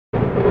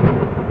Welcome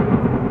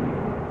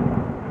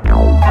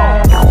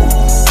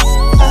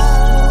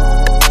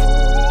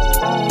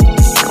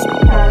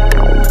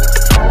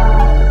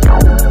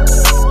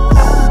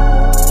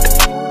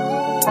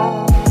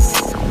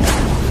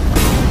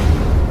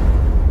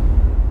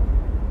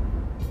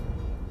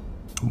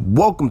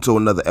to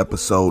another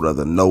episode of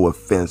the No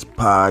Offense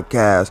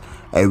Podcast.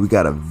 Hey, we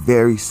got a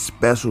very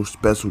special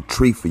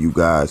treat for you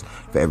guys,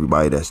 for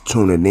everybody that's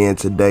tuning in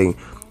today.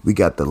 We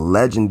got the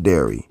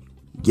legendary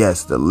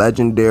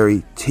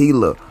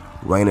Tela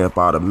reigning up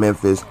out of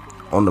Memphis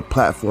on the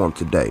platform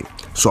today.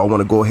 So I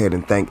want to go ahead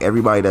and thank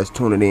everybody that's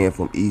tuning in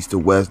from east to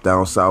west,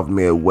 down south,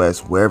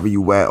 midwest, wherever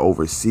you at,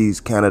 overseas,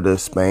 Canada,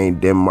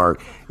 Spain,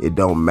 Denmark, it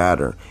don't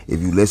matter.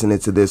 If you listening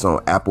to this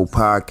on Apple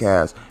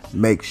Podcasts,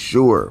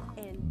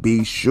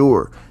 be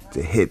sure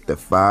to hit the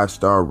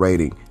 5-star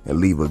rating and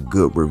leave a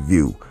good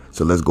review.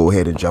 So let's go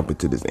ahead and jump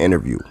into this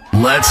interview.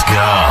 Let's go.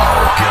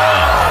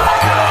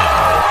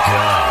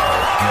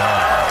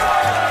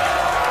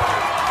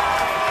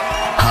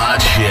 Hot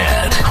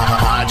shit.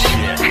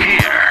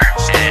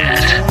 Here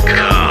it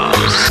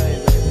goes.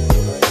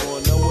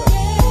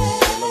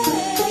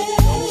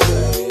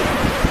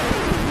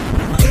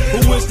 Who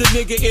is the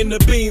nigga in the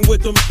beam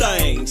with them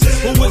things?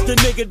 Who is the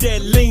nigga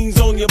that leans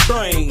on your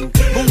brain?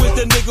 Who is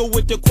the nigga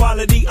with the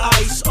quality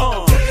ice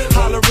on?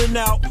 Hollering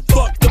out,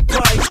 fuck the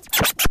price.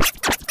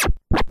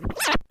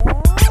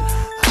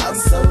 I'm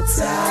so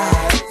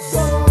tired.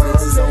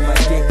 Bitches on my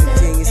dick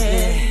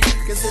continuously.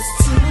 Cause there's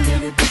too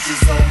many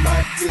bitches on my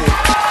dick.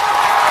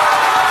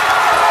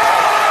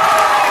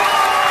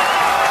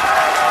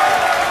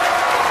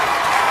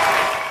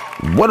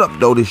 What up,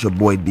 though? This your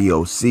boy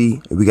DOC,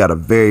 and we got a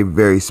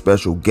very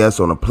special guest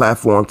on the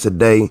platform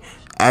today.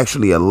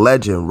 Actually, a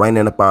legend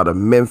reigning up out of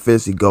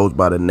Memphis. He goes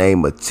by the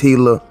name of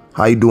Tela.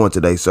 How you doing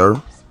today,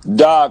 sir?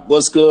 Doc,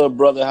 what's good,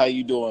 brother? How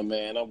you doing,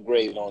 man? I'm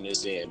great on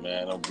this end,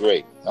 man. I'm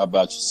great. How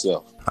about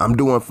yourself? I'm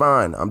doing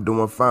fine.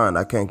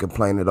 I can't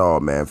complain at all,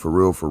 man. For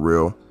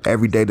real.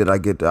 Every day that I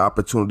get the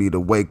opportunity to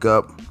wake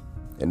up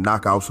and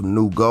knock out some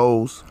new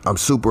goals, I'm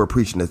super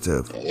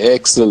appreciative.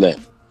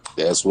 Excellent.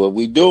 That's what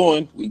we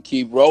doing. We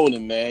keep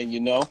rolling, man, you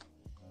know.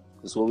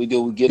 That's what we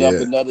do. We get up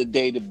another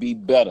day to be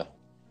better.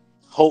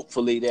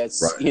 Hopefully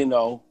that's, right. You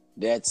know,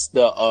 that's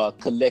the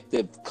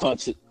collective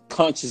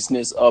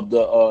consciousness of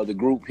the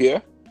group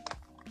here.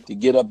 To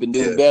get up and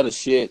do better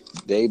shit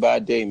day by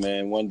day,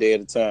 man. One day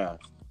at a time.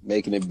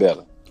 Making it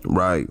better.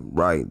 Right.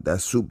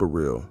 That's super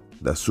real.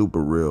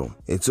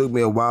 It took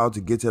me a while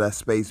to get to that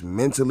space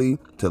mentally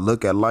to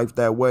look at life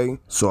that way,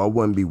 so I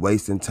wouldn't be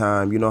wasting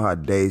time. You know how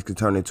days can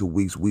turn into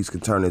weeks can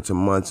turn into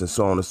months, and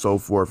so on and so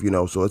forth, you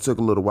know. So it took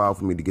a little while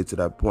for me to get to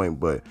that point,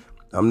 but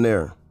I'm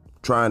there,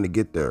 trying to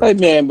get there. Hey,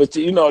 man, but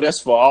you know, that's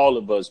for all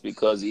of us,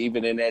 because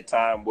even in that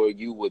time where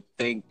you would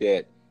think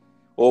that,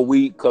 or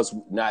because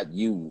not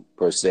you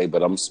per se,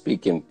 but I'm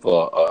speaking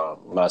for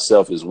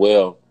myself as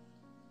well,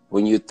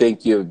 when you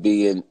think you're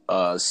being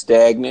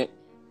stagnant,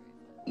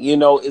 you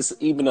know, it's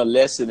even a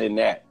lesson in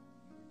that,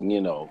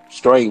 you know,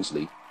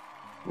 strangely.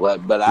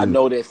 But I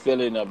know that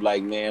feeling of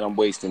like, man, I'm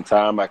wasting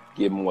time. I could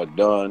get more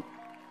done.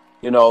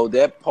 You know,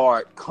 that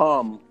part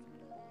come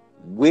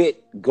with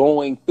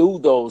going through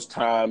those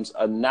times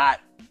of not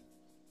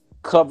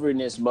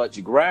covering as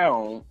much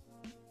ground.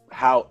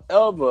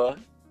 However,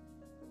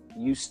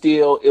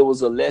 it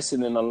was a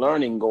lesson and a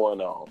learning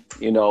going on,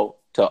 you know,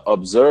 to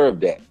observe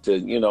that, to,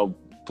 you know,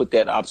 put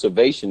that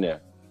observation there.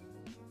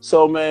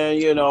 So, man,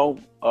 you know,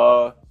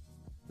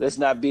 let's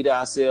not beat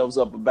ourselves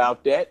up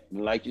about that.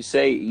 And like you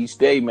say, each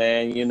day,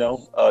 man, you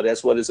know,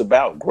 that's what it's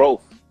about,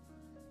 growth.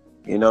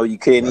 You know, you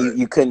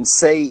couldn't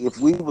say if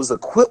we was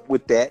equipped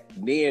with that,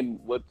 then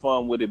what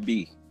fun would it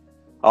be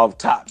off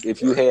top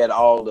if you had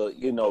all the,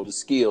 you know, the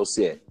skill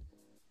set.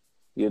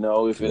 You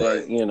know, if it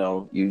ain't, you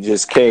know, you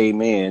just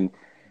came in.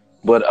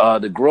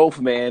 But the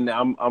growth, man,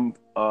 I'm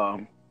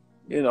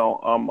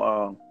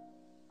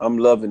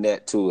loving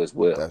that too as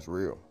well. That's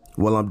real.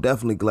 Well, I'm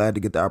definitely glad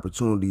to get the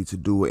opportunity to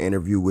do an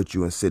interview with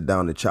you and sit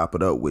down and chop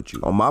it up with you.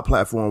 On my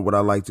platform, what I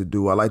like to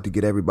do, I like to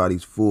get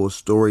everybody's full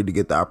story, to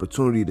get the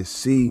opportunity to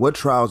see what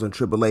trials and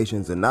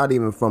tribulations, and not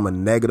even from a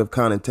negative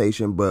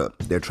connotation, but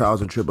their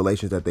trials and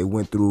tribulations that they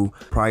went through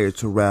prior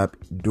to rap,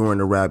 during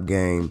the rap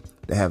game,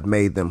 that have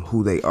made them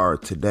who they are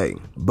today.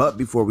 But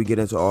before we get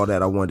into all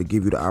that, I wanted to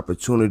give you the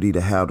opportunity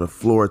to have the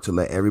floor to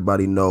let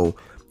everybody know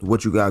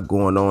what you got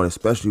going on,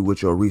 especially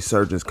with your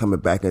resurgence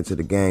coming back into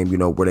the game, you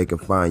know, where they can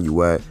find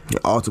you at, and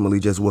ultimately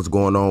just what's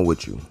going on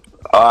with you.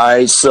 All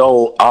right,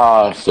 so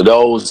for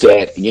those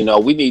that, you know,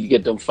 we need to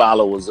get them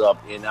followers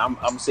up, and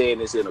I'm saying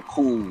this in a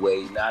cool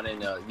way, not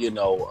in a, you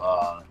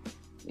know,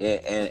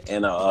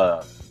 in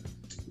a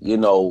you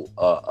know,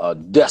 a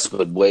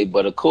desperate way,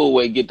 but a cool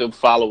way. Get them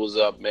followers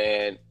up,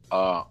 man,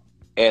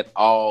 at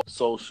all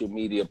social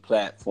media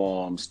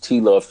platforms.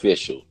 Tela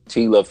Official.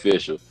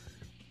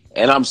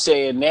 And I'm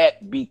saying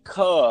that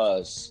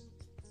because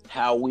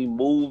how we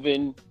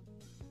moving,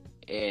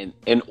 and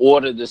in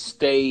order to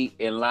stay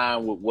in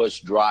line with what's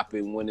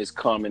dropping, when it's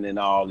coming and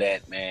all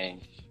that, man,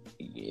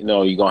 you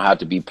know, you're going to have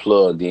to be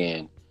plugged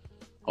in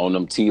on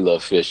them Tela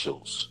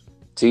officials.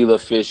 Tela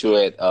official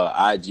at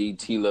IG,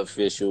 Tela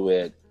official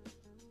at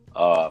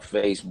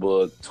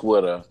Facebook,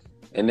 Twitter.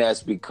 And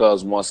that's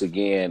because, once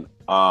again,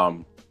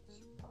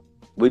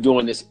 we're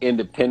doing this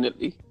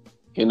independently,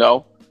 you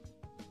know,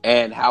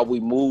 and how we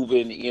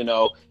moving, you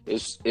know,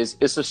 it's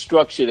a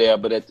structure there,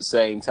 but at the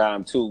same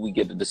time, too, we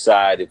get to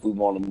decide if we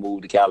want to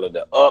move the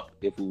calendar up,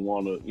 if we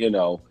want to, you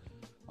know,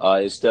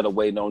 instead of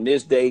waiting on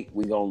this date,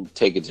 we're going to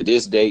take it to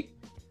this date.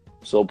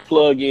 So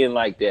plug in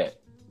like that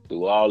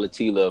through all the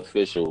Tela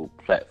official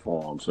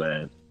platforms,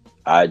 man.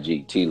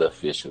 IG, Tela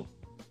official.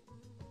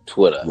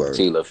 Twitter,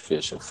 Tela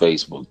official.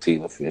 Facebook,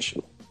 Tela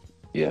official.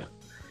 Yeah.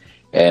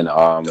 And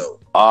and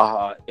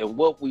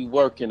what we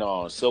working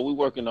on? So we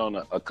working on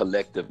a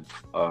collective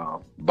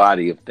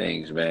body of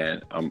things,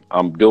 man.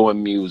 I'm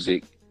doing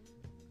music.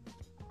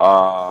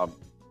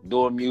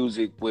 Doing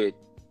music with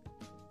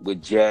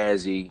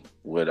Jazzy,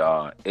 with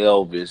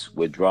Elvis,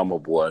 with Drummer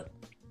Boy.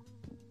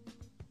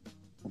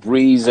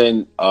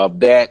 Reason of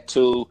that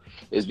too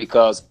is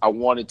because I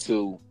wanted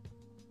to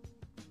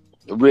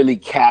really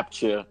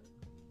capture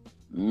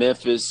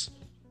Memphis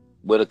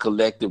with a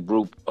collective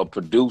group of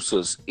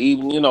producers,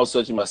 even, you know,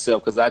 such as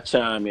myself, because I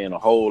chime in a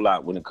whole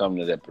lot when it comes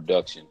to that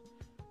production,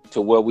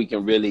 to where we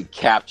can really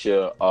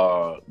capture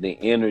the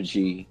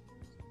energy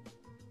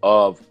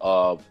of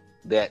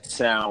that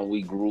sound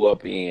we grew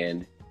up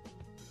in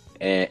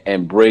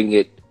and bring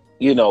it,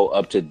 you know,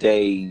 up to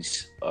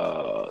days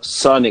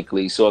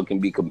sonically, so it can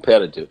be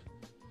competitive.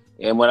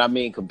 And when I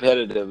mean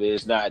competitive,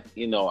 it's not,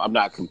 you know, I'm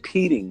not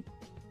competing,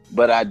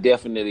 but I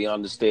definitely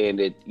understand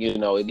that, you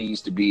know, it needs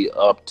to be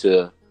up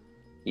to,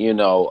 you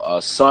know,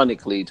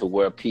 sonically, to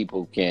where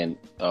people can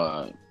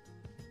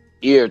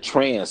ear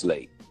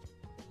translate.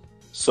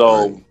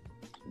 So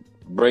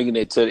bringing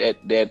it to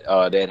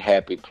that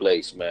happy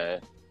place,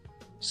 man.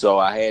 So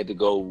I had to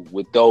go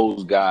with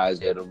those guys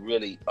that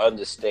really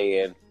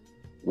understand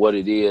what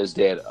it is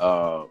that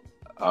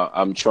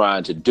I'm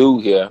trying to do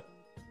here.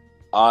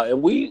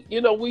 And we, you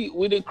know,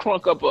 we did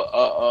crunk up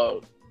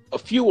a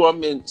few of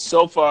them, and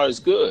so far it's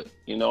good.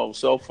 You know,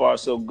 so far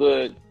so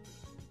good.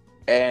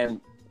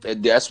 And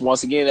that's,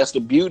 once again, that's the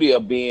beauty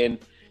of being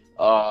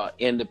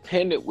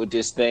independent with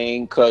this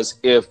thing. Because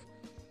if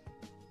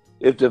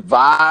the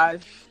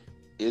vibe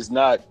is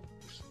not,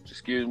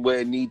 excuse me, where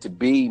it need to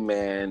be,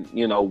 man,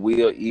 you know,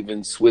 we'll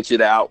even switch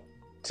it out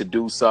to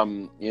do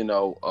something, you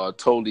know,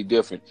 totally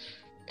different,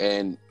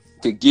 and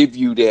to give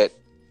you that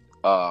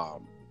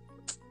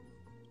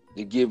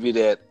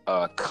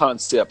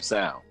concept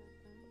sound.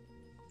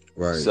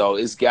 Right. So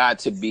it's got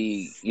to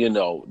be, you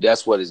know,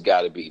 that's what it's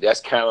got to be. That's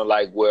kind of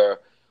like where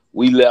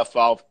we left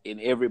off in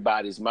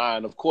everybody's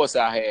mind. Of course,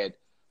 I had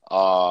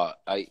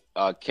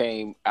I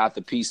came out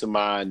the Peace of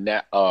Mind,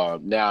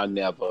 Now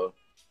Never.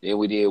 Then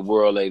we did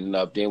World Late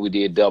Enough. Then we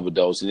did Double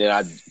Dose. And then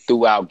I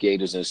threw out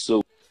Gators and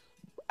Soup.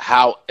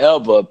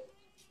 However,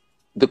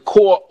 the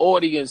core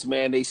audience,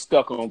 man, they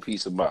stuck on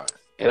Peace of Mind.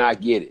 And I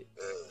get it.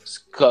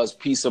 Because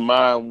Peace of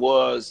Mind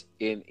was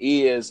and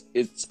is,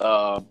 it's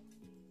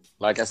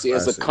like I said,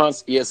 it's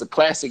a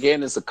classic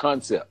and it's a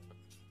concept.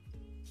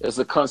 It's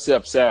a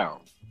concept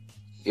sound.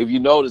 If you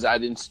notice, I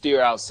didn't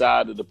steer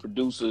outside of the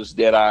producers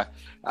that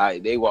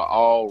they were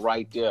all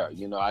right there.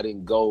 You know, I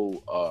didn't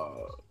go,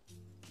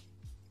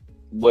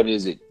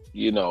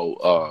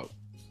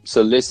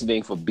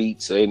 soliciting for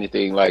beats or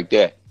anything like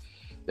that.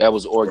 That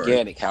was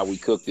organic, how we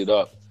cooked it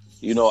up.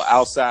 You know,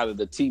 outside of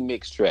the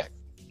T-Mix track.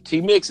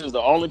 T-Mix is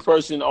the only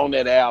person on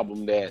that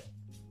album that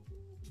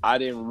I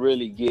didn't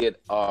really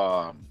get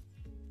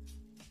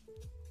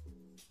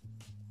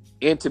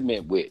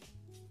intimate with,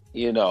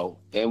 you know.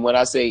 And when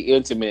I say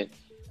intimate,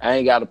 I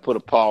ain't got to put a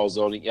pause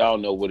on it. Y'all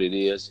know what it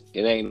is.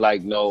 It ain't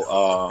like no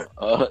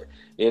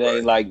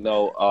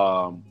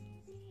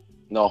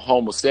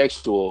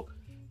homosexual,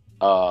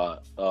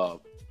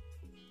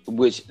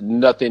 which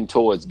nothing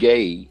towards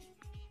gay,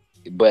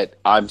 but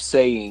I'm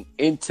saying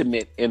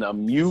intimate in a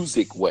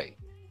music way.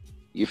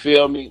 You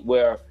feel me?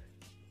 Where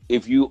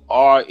if you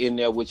are in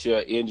there with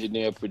your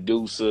engineer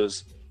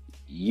producers,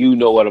 you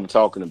know what I'm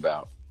talking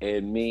about.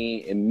 And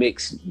me and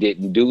Mix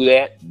didn't do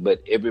that,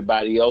 but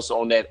everybody else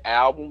on that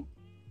album,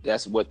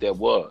 that's what that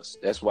was.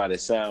 That's why the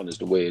sound is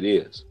the way it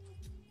is.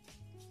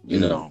 You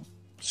know?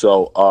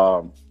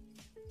 So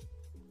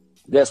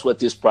that's what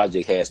this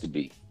project has to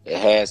be. It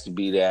has to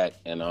be that.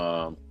 And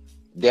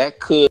that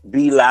could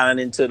be lying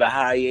into the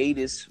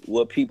hiatus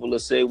where people will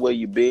say, where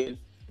you been?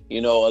 You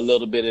know, a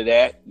little bit of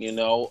that, you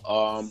know.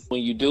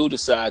 When you do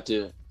decide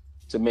to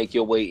make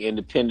your way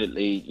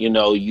independently, you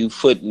know, you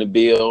foot in the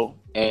bill.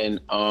 And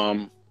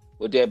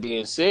with that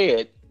being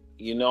said,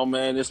 you know,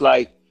 man, it's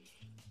like,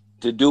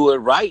 to do it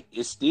right,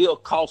 it still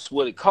costs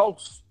what it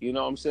costs. You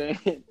know what I'm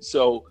saying?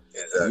 So,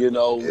 you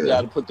know, we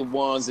got to put the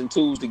ones and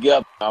twos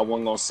together. I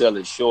wasn't going to sell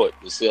it short,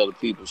 to sell the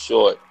people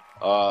short.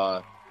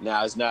 Now,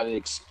 it's not an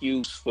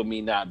excuse for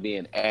me not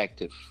being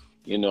active.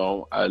 You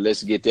know,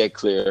 let's get that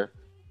clear.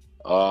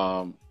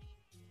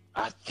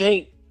 I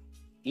think,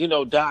 you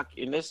know, Doc,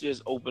 and let's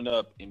just open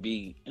up and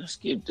let's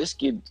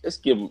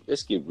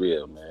get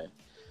real, man.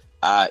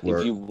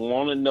 If you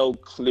want to know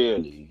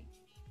clearly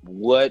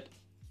what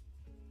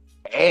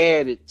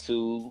added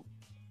to,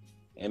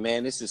 and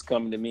man, this is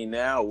coming to me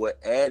now, what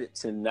added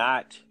to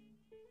not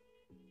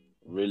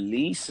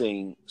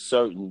releasing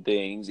certain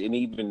things, and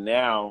even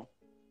now,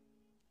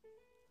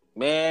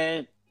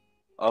 man,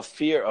 a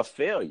fear of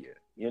failure.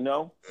 You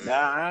know,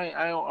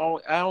 now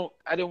I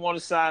didn't want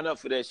to sign up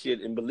for that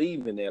shit and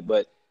believe in that,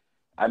 but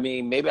I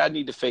mean, maybe I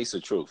need to face the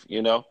truth,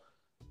 you know,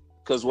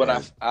 because what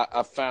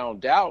I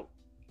found out,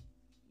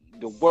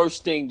 the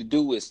worst thing to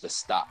do is to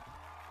stop.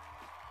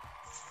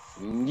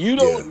 You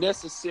don't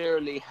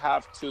necessarily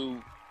have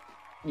to,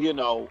 you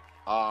know,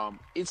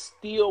 it's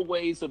still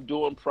ways of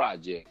doing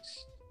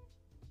projects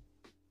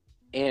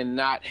and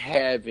not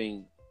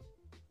having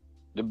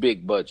the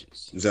big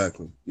budgets.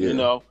 Exactly. Yeah. You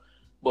know,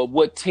 but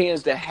what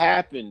tends to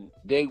happen,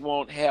 they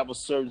won't have a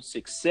certain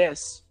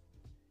success,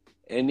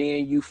 and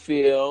then you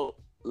feel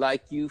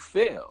like you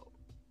failed.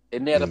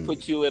 And that'll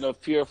put you in a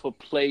fearful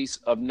place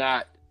of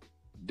not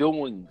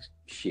doing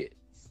shit.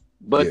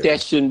 But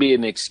that shouldn't be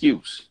an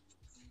excuse.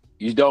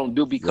 You don't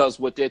do, because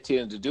what that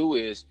tends to do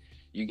is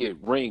you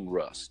get ring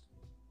rust.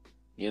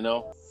 You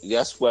know,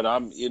 that's what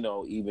I'm, you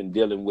know, even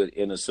dealing with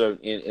in certain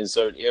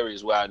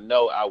areas where I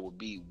know I will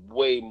be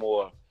way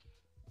more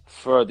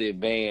further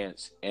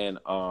advanced, and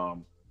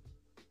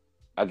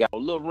I got a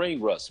little ring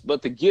rust.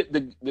 But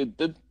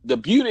the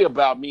beauty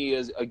about me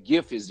is a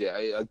gift is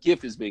there. A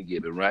gift has been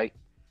given, right?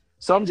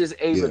 So I'm just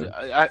able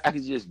to, I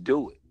can just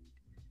do it.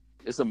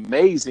 It's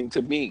amazing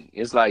to me.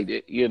 It's like,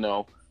 you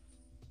know,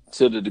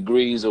 to the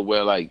degrees of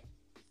where, like,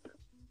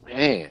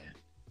 man,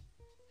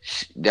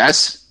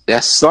 that's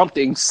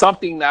something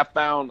I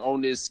found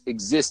on this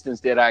existence,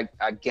 that I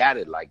got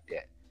it like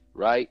that,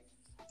 right?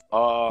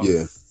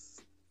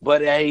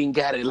 But I ain't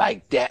got it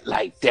like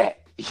that.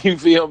 You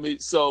feel me?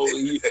 So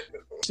you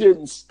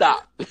shouldn't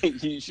stop.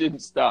 You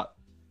shouldn't stop.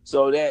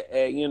 So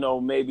that, you know,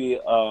 maybe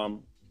a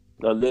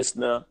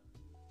listener,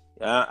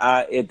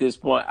 I at this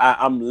point,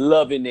 I'm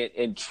loving it,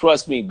 and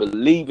trust me,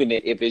 believing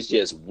it. If it's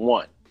just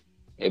one,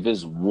 if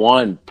it's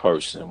one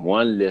person,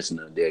 one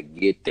listener that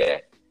get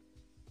that,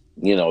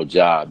 you know,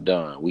 job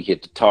done, we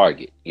hit the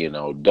target. You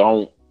know,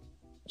 don't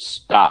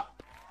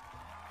stop.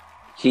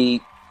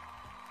 Keep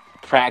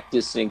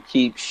practicing,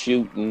 keep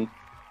shooting,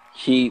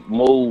 keep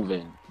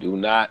moving. Do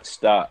not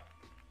stop.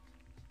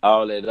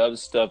 All that other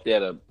stuff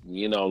that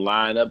you know,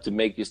 line up to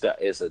make you stop,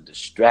 it's a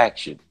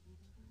distraction.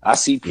 I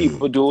see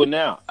people do it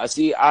now. I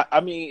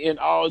mean, in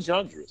all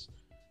genres.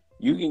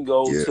 You can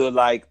go to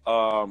like,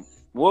 what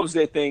was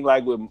that thing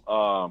like with,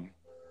 I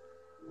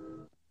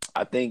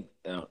think,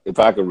 if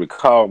I could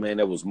recall, man,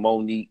 that was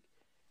Monique.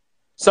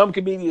 Some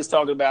comedians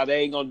talking about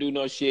they ain't gonna do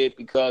no shit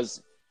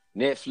because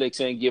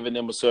Netflix ain't giving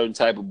them a certain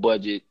type of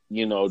budget,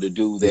 you know, to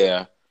do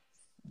that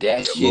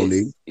shit.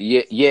 Monique.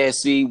 Yeah.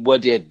 See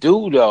what they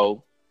do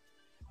though.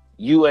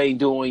 You ain't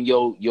doing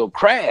your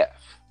craft.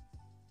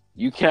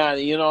 You kind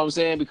of, you know what I'm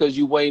saying, because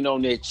you waiting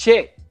on that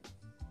check,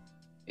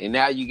 and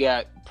now you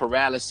got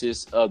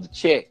paralysis of the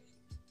check.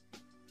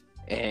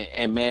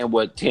 And man,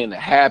 what tend to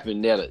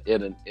happen,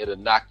 it'll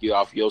knock you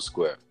off your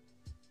square.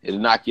 It'll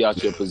knock you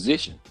out your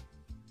position.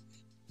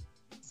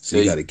 So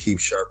you got to keep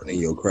sharpening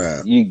your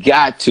craft. You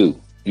got to.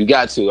 I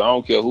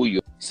don't care who you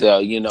are. So,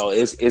 you know,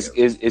 it's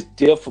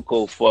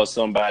difficult for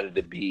somebody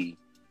to be,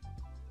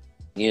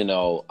 you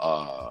know,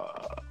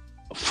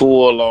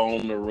 full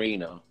on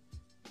arena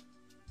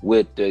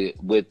with the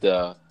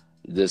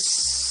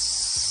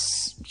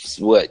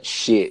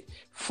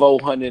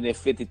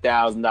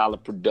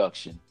 $450,000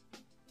 production,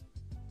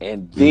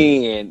 and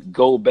then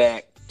go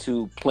back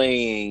to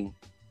playing,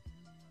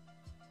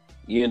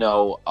 you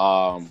know,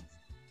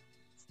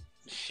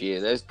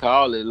 let's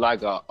call it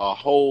like a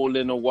hole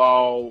in the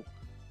wall,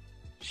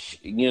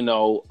 you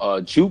know,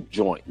 juke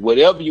joint,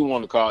 whatever you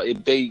want to call it.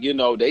 If they, you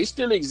know, they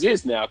still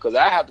exist now, because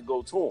I have to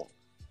go to them.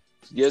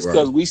 Just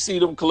because we see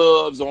them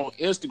clubs on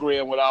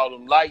Instagram with all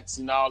them lights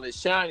and all that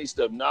shiny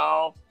stuff.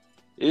 No,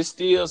 it's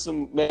still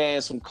some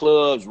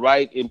clubs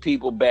right in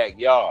people's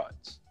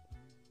backyards,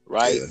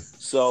 right? Yeah.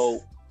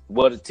 So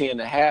what it tend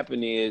to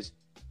happen is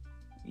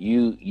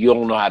you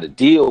don't know how to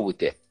deal with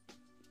that.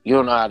 You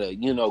don't know how to,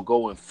 you know,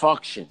 go and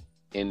function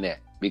in that,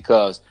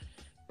 because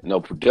no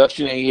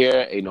production ain't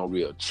here, ain't no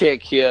real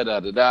check here,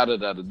 da da da da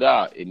da da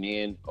da. And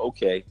then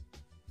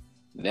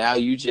now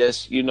you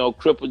just, you know,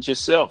 crippled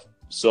yourself.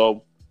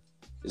 So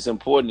it's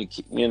important to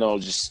keep, you know,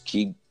 just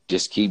keep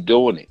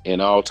doing it in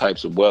all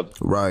types of weather.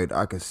 Right,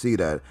 I can see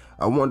that.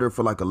 I wonder,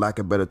 for like a lack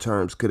of better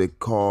terms, could it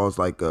cause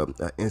like a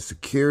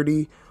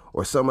insecurity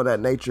or some of that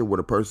nature, where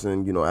the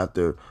person, you know,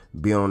 after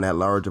being on that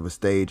large of a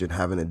stage and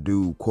having to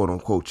do quote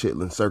unquote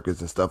chitlin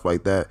circuits and stuff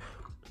like that,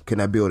 can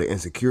that build an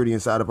insecurity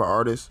inside of an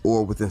artist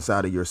or within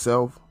inside of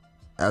yourself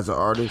as an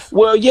artist?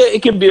 Well, yeah,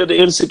 it can build the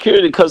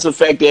insecurity because of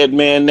the fact that,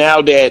 man,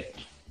 now that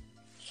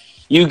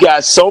you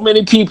got so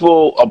many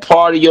people a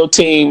part of your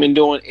team and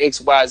doing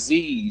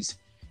XYZs,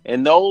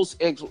 and those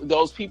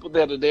people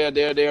that are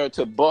there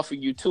to buffer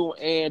you too,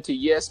 and to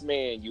yes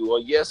man you or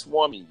yes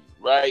woman you,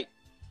 right?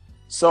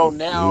 So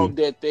now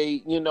that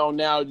they,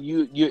 now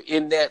you're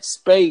in that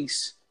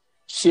space,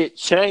 shit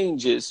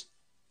changes.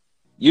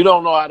 You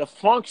don't know how to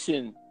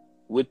function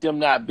with them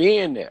not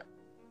being there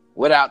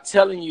without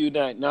telling you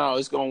that, no,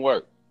 it's going to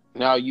work.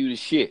 Now you the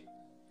shit.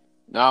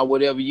 Now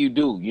whatever you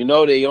do,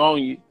 they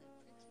own you.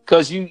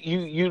 Because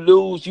you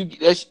lose,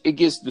 it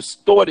gets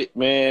distorted,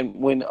 man,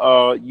 when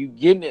you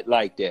getting it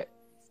like that.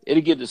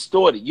 It'll get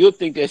distorted. You'll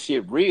think that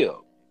shit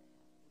real.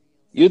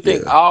 You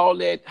think all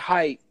that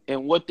hype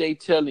and what they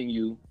telling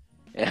you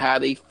and how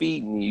they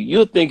feeding you,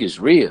 you'll think it's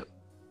real.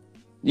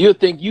 You'll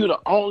think you the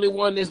only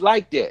one that's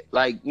like that.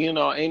 Like,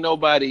 ain't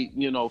nobody,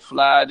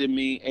 fly than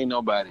me, ain't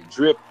nobody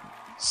drip,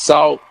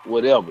 salt,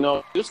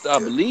 whatever. You'll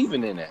start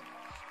believing in that.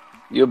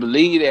 You'll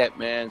believe that,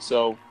 man.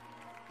 So,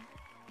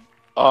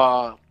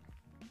 wrong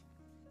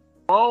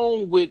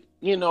with,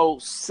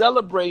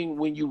 celebrating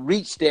when you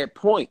reach that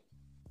point.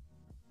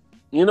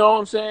 You know what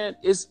I'm saying?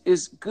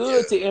 It's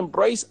good to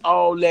embrace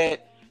all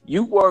that.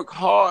 You work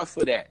hard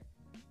for that.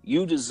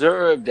 You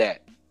deserve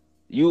that.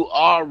 You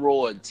are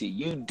royalty.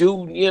 You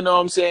do, you know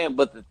what I'm saying?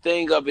 But the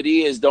thing of it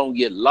is, don't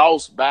get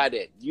lost by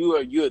that.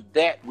 You're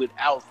that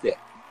without that.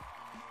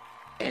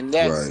 And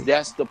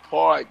that's the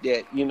part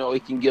that,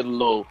 it can get a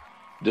little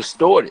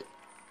distorted.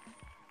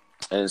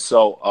 And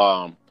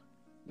so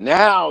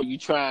now you're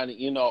trying to,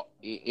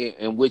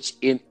 in which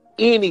in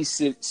any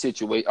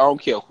situation, I don't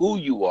care who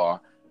you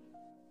are,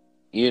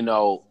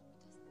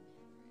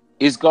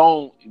 it's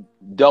going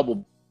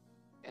double.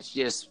 It's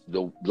just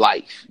the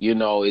life,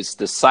 it's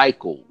the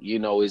cycle,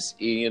 it's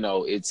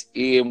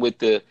in with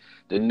the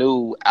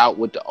new, out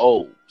with the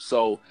old.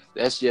 So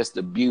that's just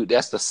the beauty.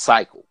 That's the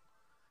cycle.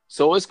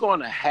 So it's going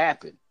to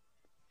happen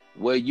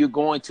where you're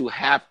going to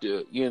have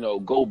to,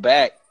 go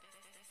back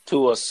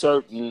to a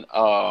certain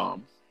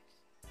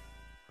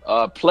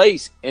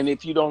place. And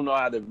if you don't know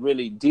how to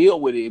really deal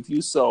with it, if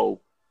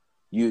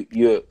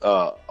you're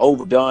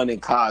overdone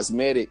and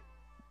cosmetic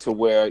to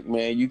where,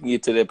 man, you can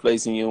get to that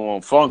place and you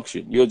won't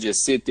function. You'll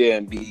just sit there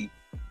and be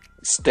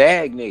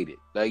stagnated.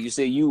 Like you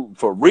say, you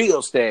for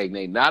real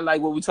stagnated. Not like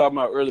what we talking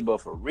about earlier,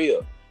 but for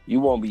real. You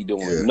won't be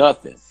doing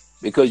nothing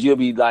because you'll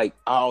be like,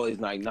 always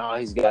like, no,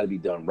 it's got to be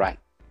done right.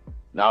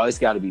 No, it's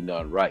got to be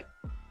done right.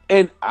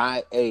 And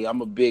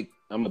I'm a big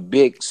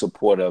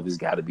supporter of it's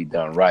got to be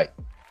done right.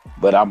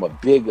 But I'm a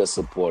bigger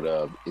supporter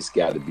of it's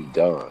got to be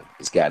done.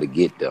 It's got to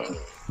get done.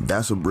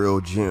 That's some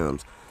real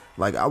gems.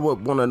 Like, I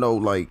would want to know,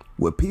 like,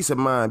 with Peace of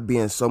Mind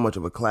being so much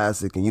of a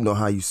classic, and you know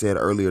how you said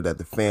earlier that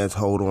the fans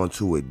hold on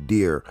to it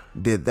dear,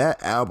 did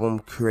that album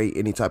create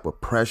any type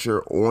of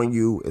pressure on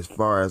you as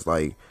far as,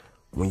 like,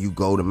 when you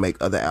go to make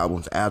other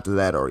albums after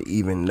that, or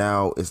even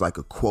now, it's like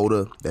a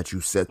quota that you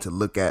set to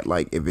look at,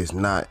 like, if it's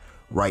not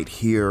right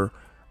here,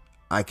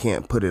 I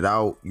can't put it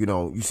out,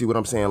 you see what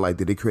I'm saying? Like,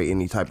 did it create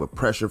any type of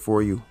pressure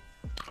for you?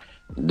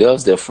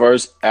 Does the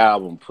first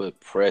album put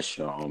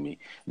pressure on me?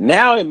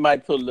 Now it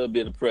might put a little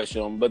bit of pressure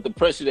on me, but the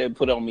pressure that it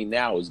put on me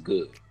now is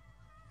good.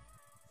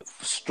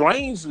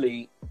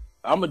 Strangely,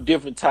 I'm a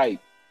different type.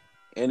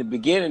 In the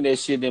beginning, that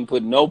shit didn't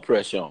put no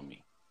pressure on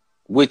me,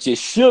 which it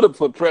should have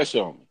put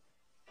pressure on me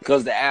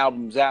because the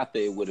albums out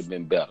there would have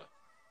been better.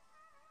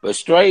 But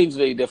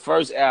strangely, the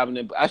first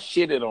album, I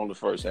shitted on the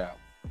first album.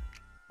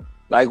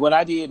 Like when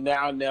I did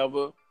Now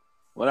Never,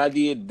 when I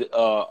did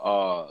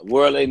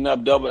World Ain't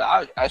Up Double,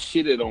 I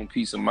shitted on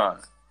Peace of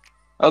Mind.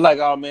 I was like,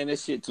 oh man,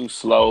 this shit too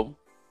slow.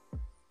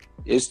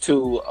 It's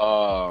too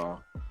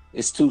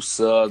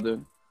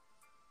southern.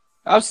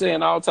 I was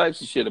saying all types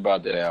of shit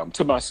about that album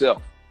to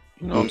myself.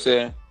 You know what I'm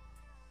saying?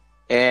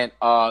 And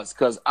it's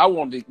because I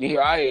wanted to,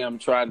 here I am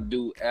trying to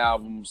do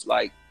albums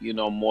like,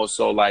 more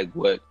so like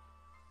what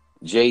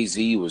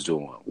Jay-Z was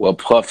doing, what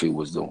Puffy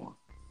was doing.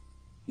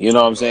 You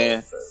know what I'm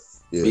saying?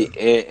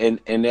 Yeah.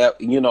 And that,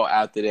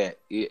 after that,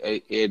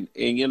 and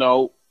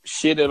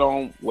shitted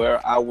on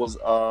where I was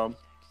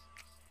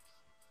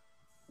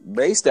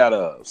based out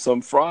of,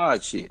 some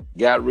fraud shit.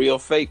 Got real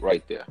fake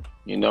right there,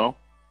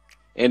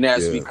 and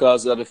that's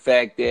because of the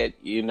fact that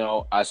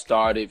I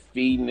started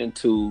feeding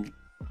into,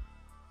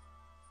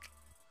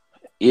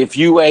 if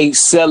you ain't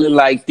selling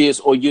like this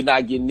or you're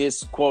not getting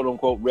this quote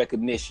unquote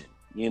recognition,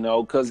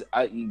 because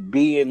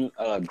being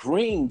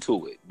green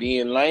to it,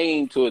 being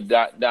lame to it,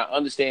 that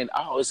understand,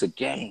 oh, it's a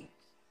game.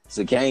 It's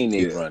a game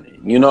they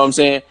running. You know what I'm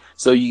saying?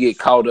 So you get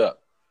caught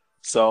up.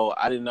 So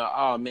I didn't know,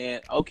 oh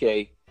man,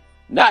 okay.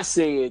 Not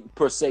saying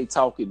per se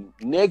talking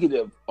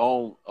negative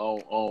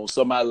on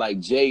somebody like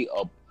Jay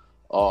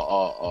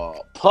or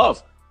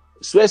Puff,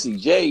 especially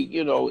Jay,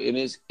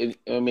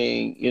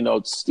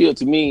 still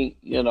to me,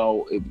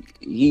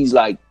 he's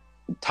like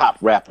top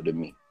rapper to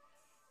me.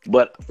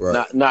 But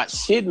not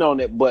shitting on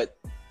it, but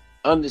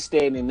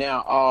understanding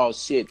now, oh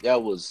shit,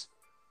 that was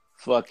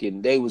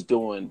fucking, they was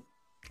doing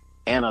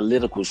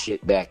analytical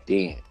shit back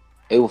then.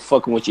 They were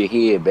fucking with your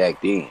head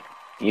back then.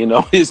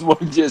 It's more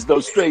just no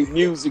straight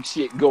music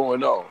shit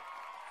going on.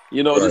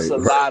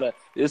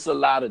 There's a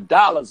lot of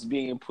dollars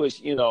being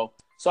pushed, so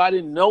I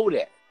didn't know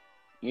that.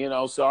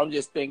 So I'm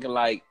just thinking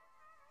like,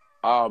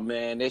 oh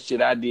man, that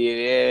shit I did,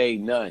 it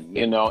ain't nothing,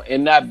 you know,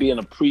 and not being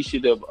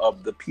appreciative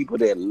of the people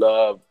that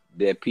love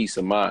their peace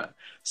of mind.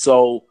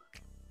 So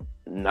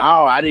no,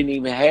 I didn't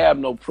even have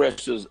no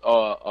pressures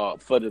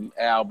for the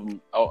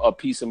album or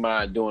peace of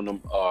mind doing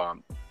them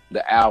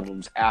the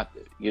albums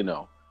after, you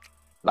know,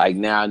 like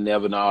Now and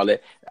Never and all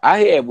that. I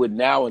had with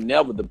Now and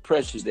Never, the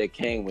pressures that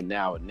came with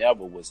Now and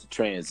Never was the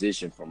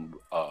transition from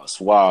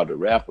Suave to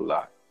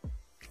RapAlot.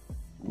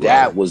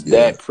 That was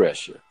that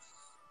pressure,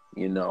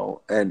 you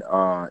know, and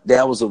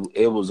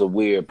it was a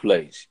weird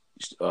place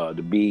to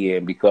be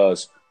in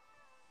because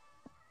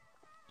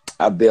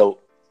I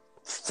built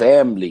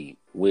family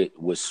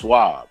with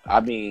Suave. I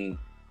mean,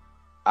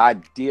 I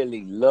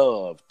dearly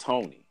love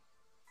Tony.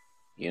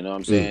 You know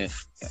what I'm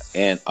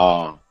saying?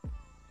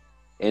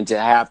 And to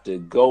have to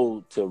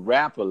go to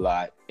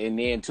RapAlot, and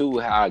then too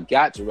how I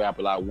got to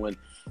RapAlot when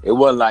it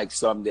wasn't like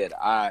something that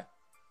I,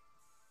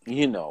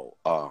 you know,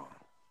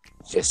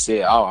 just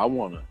said, oh, I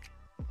wanna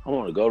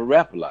go to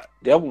RapAlot.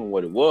 That wasn't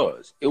what it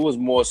was. It was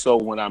more so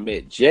when I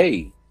met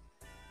Jay.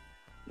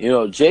 You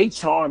know, Jay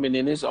charming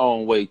in his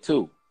own way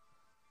too.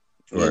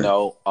 Right. You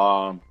know,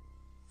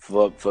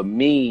 for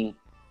me,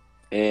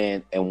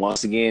 and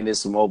once again,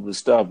 there's some open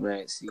stuff,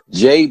 man. See,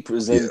 Jay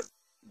presented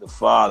the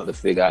father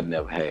figure I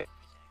never had.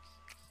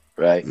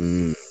 Right.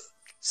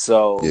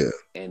 So,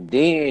 and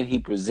then he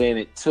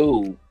presented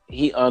too,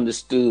 he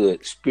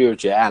understood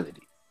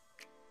spirituality.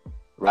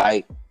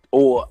 Right.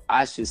 Or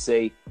I should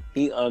say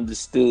he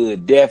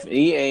understood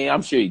definitely,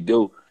 I'm sure he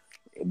do,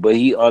 but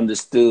he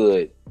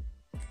understood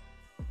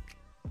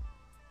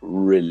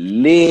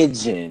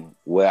religion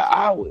where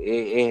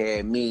it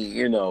had me,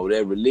 you know,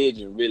 that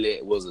religion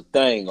really was a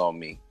thing on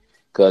me.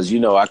 Cause, you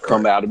know, I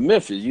come out of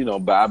Memphis, you know,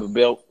 Bible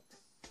Belt,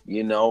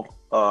 you know,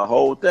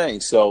 whole thing.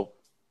 So,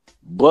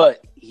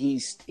 but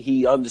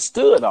he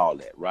understood all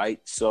that, right?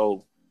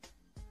 So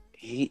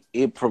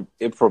it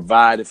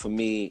provided for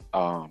me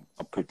a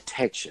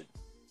protection.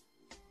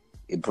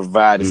 It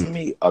provided for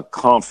me a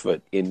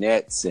comfort in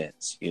that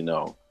sense, you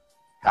know.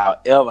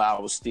 However, I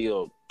was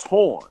still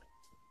torn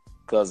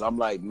because I'm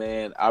like,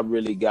 man, I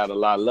really got a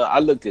lot of love. I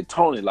looked at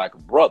Tony like a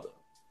brother,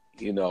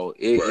 you know.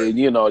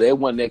 You know, they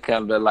wasn't that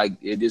kind of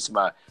like this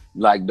my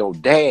like no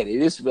daddy.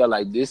 This felt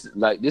like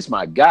this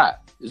my guy.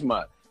 This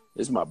my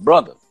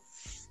brother.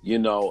 You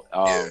know,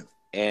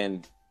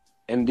 and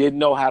didn't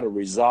know how to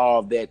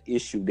resolve that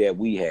issue that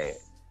we had.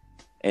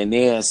 And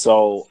then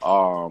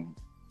so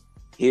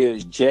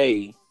here's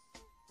Jay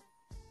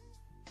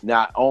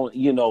not only,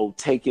 you know,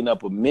 taking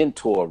up a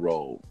mentor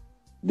role,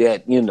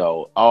 that, you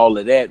know, all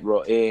of that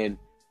role. And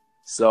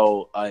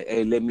so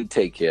hey, let me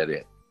take care of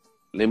that.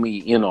 Let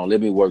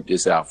me work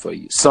this out for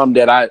you.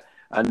 Something that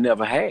I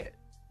never had.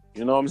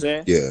 You know what I'm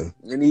saying? Yeah.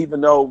 And even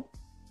though,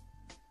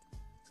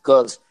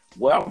 because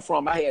where I'm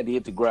from, I had to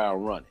hit the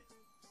ground running.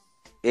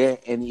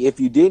 And if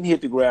you didn't hit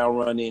the ground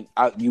running,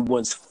 you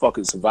wouldn't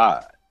fucking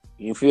survive.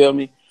 You feel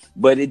me?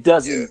 But it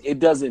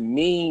doesn't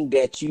mean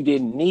that you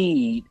didn't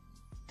need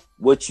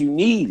what you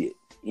needed.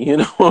 You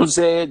know what I'm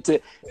saying?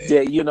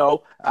 That, you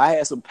know, I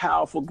had some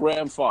powerful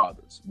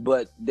grandfathers,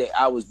 but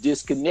I was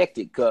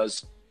disconnected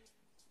because,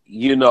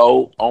 you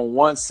know, on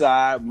one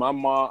side, my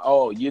mom,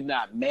 oh, you're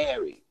not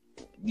married.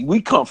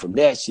 We come from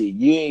that shit.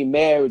 You ain't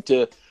married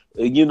to,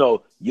 you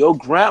know, your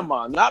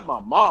grandma, not my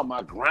mom,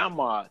 my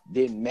grandma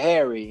didn't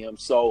marry him,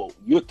 so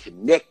you're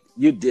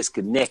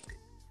disconnected.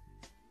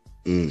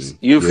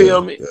 You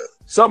feel me? Yeah.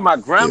 Something my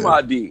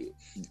grandma did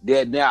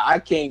that now I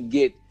can't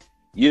get,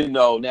 you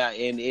know, now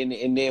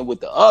and then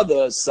with the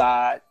other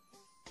side,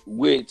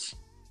 which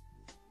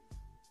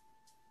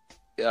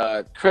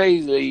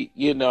crazily,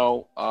 you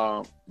know,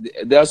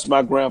 that's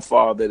my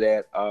grandfather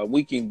that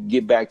we can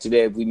get back to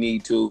that if we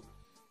need to.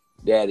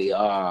 Daddy,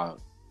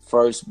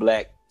 first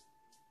black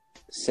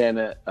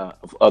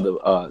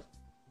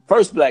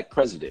first black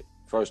president,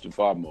 first and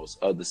foremost,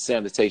 of the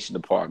sanitation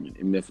department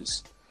in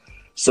Memphis.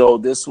 So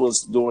this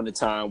was during the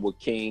time where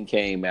King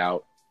came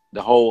out,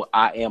 the whole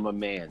 "I am a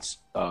man's"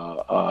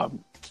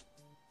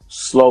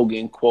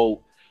 slogan,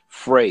 quote,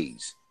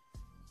 phrase.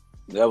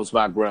 That was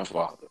my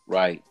grandfather,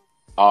 right?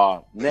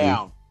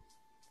 Now,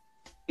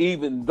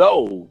 even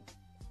though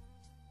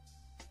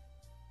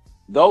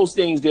those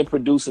things didn't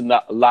produce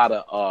a lot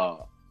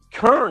of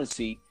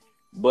currency,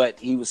 but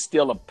he was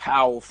still a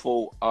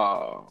powerful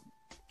or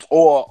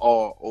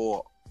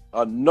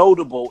a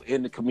notable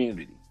in the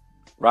community,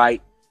 right?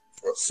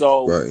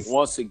 So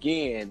once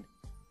again,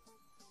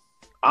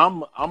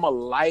 I'm a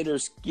lighter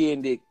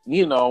skinned,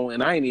 you know,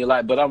 and I ain't even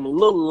light, but I'm a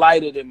little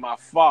lighter than my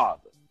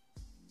father,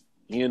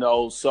 you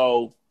know.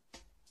 So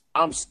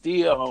I'm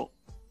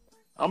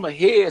a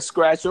head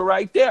scratcher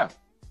right there.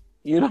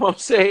 You know what I'm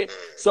saying?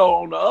 So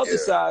on the other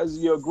side,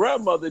 your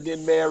grandmother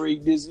didn't marry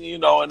this, you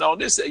know, and on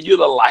this side, you're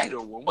the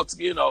lighter one.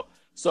 You know,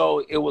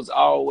 so it was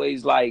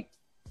always like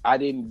I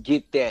didn't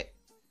get that,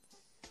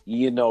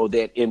 you know,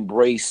 that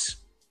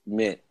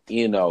embracement,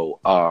 you know,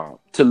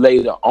 to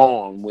later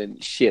on when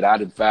I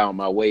done found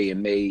my way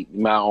and made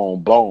my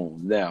own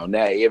bones. Now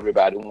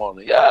everybody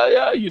wanted,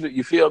 you know,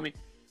 you feel me?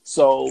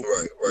 So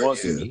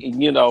once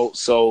you know,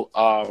 so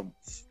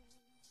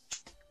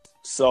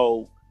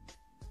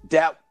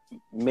that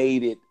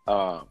made it.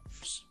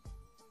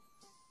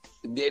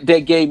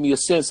 That gave me a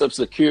sense of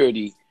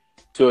security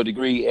to a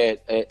degree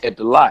at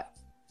the lot.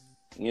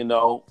 You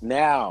know,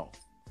 now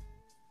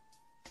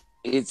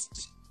it's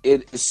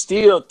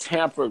still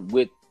tampered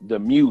with the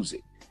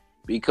music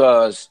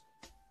because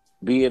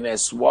being at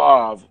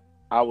Suave,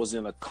 I was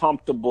in a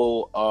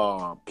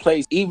comfortable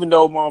place. Even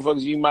though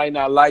motherfuckers, you might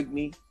not like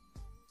me,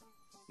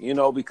 you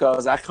know,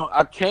 because I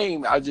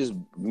just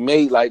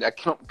made like I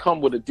come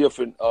with a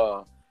different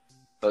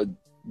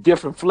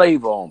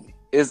flavor on me.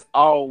 It's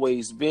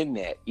always been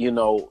that, you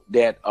know,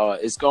 that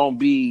it's gonna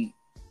be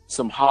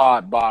some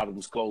hard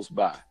bottoms close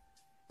by.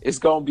 It's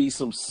gonna be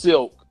some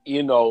silk,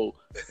 you know,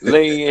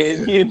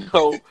 laying, you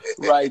know,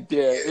 right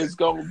there. It's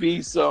gonna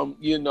be some,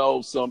 you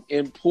know, some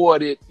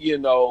imported, you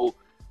know,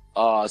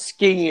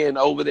 skin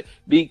over there,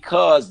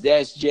 because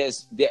that's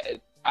just that.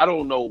 I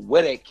don't know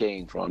where that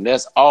came from.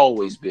 That's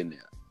always been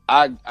there.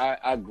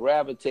 I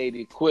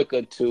gravitated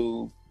quicker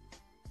to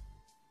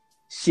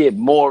shit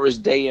Morris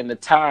Day and the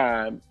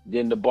Time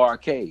than the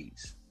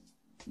Barcades.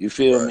 You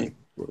feel me?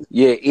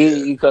 Yeah,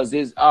 because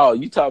it's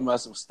you talking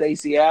about some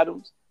Stacey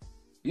Adams.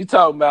 You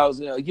talking about,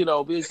 you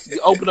know, bitch, you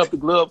open up the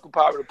glove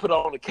compartment and put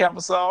on the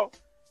camisole.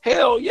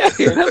 Hell yeah,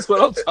 that's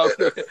what I'm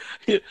talking about.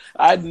 You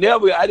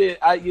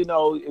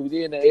know,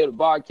 in the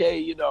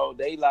barcade, you know,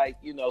 they like,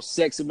 you know,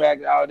 sexy back,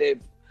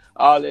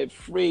 all that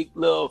freak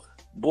little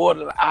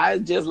border. I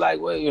just like,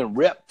 well, you know,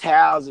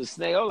 reptiles and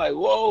snakes. I'm like,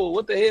 whoa,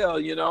 what the hell,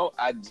 you know?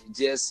 I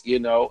just, you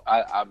know,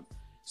 I'm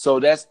so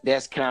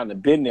that's kind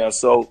of been there.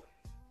 So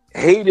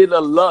hate it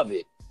or love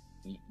it,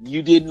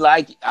 you didn't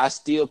like it, I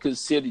still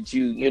considered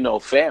you, you know,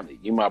 family.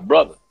 You my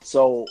brother.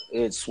 So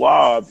at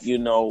Suave, you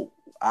know,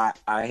 I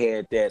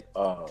had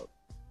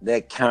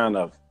that kind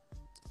of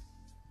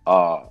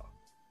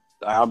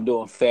I'm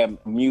doing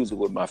music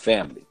with my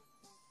family,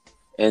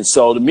 and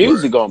so the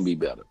music gonna be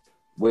better.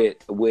 With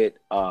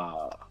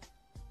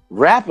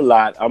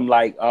RapAlot, I'm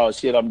like, oh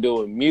shit, I'm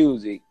doing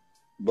music,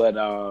 but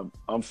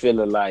I'm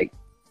feeling like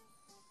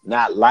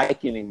not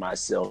liking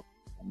myself,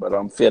 but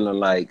I'm feeling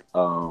like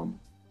a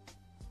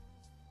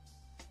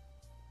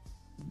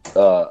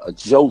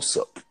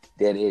Joseph,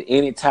 that at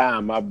any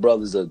time my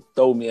brothers will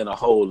throw me in a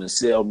hole and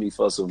sell me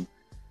for some,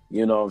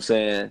 you know what I'm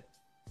saying,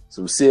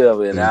 some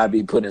silver, and I'll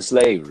be put in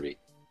slavery.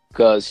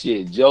 Cause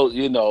shit, Joe,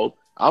 you know,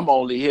 I'm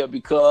only here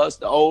because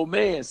the old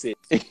man said,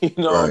 you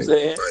know what I'm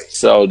saying?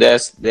 So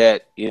that's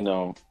that, you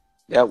know,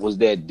 that was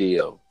that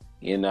deal,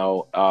 you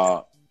know,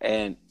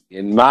 and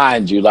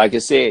mind you, like I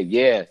said,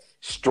 yeah,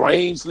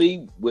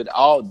 strangely with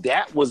all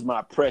that was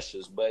my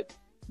pressures, but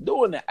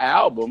doing the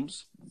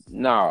albums,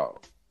 no,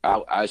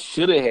 I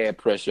should have had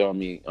pressure on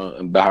me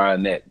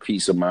behind that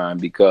peace of mind,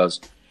 because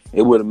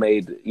it would have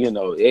made, you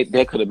know,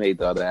 that could have made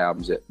the other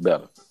albums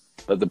better.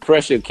 But the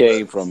pressure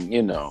came from,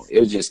 you know,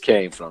 it just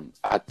came from,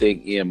 I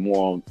think,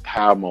 more on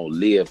how I'm going to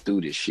live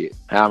through this shit.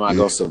 How am I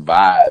going to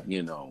survive,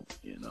 you know.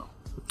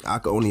 I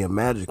can only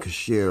imagine, because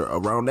shit,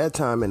 around that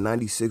time in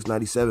 96,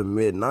 97,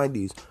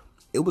 mid-90s,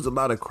 it was a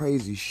lot of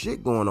crazy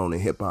shit going on in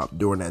hip-hop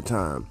during that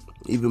time.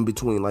 Even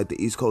between, like,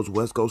 the East Coast,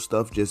 West Coast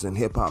stuff, just in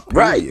hip-hop.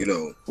 Right. You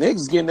know.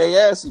 Niggas getting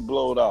their asses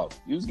blowed off.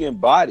 You was getting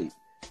bodied.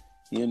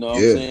 You know what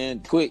I'm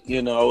saying? Quick,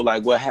 you know,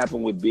 like what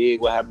happened with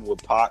Big, what happened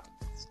with Pac.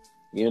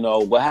 You know,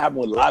 what happened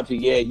with a lot of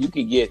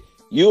people,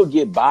 you'll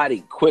get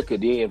bodied quicker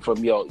than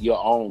from your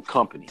own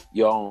company,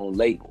 your own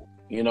label.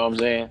 You know what I'm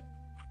saying?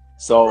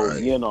 So,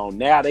 you know,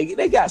 now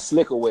they got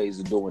slicker ways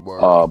of doing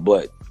it.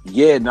 But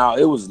yeah, now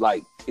it was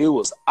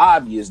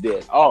obvious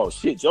that, oh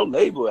shit, your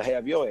label will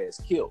have your ass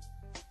killed.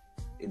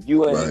 If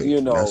you ain't, you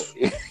know,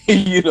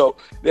 you know,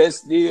 that's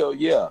still,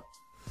 yeah.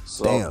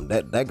 So, damn,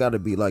 that got to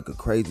be like a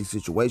crazy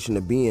situation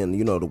to be in,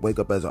 you know, to wake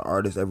up as an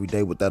artist every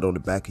day with that on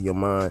the back of your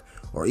mind,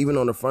 or even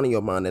on the front of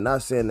your mind. And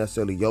not saying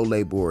necessarily your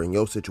label or in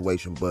your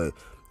situation, but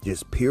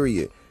just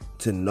period,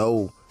 to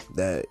know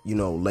that, you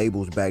know,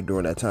 labels back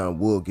during that time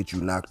will get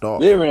you knocked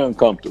off. Very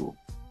uncomfortable,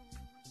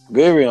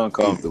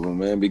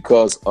 man,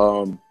 because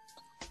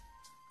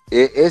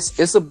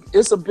it's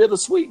a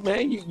bittersweet,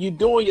 man. You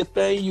doing your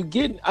thing, you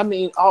getting, I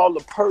mean, all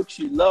the perks,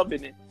 you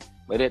loving it.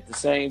 But at the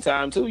same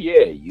time, too,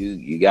 yeah,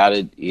 you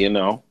gotta, you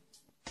know,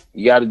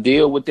 you gotta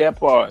deal with that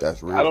part.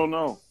 That's real. I don't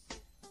know.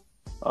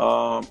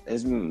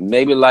 It's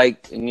maybe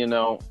like, you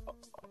know,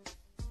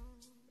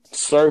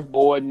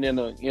 surfboarding in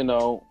a, you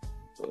know,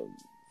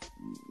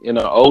 in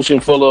an ocean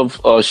full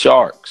of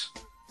sharks.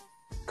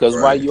 Because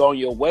while you're on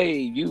your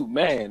wave,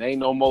 ain't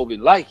no moving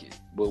like it.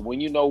 But when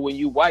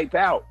you wipe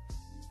out,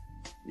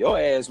 your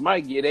ass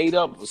might get ate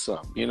up or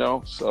something, you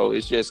know. So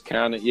it's just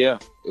kind of, it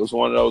was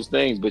one of those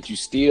things. But you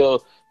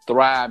still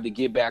thrive to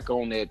get back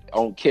on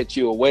catch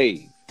you a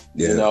wave,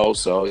 you know.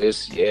 So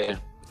it's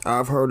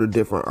I've heard of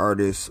different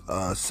artists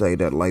say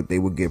that, like, they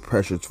would get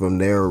pressures from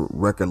their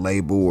record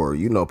label, or,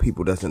 you know,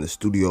 people that's in the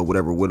studio or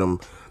whatever with them,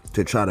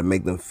 to try to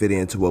make them fit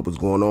into what was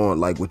going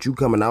on. Like, with you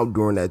coming out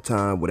during that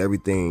time with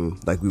everything,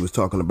 like we was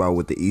talking about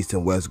with the East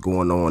and West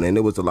going on, and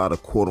there was a lot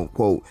of quote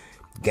unquote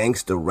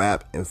gangster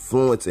rap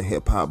influence in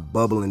hip hop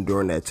bubbling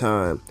during that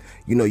time.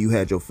 You know, you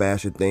had your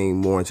fashion thing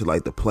more into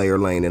like the player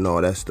lane and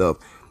all that stuff.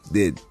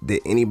 Did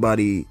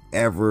anybody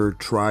ever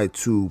try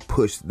to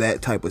push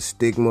that type of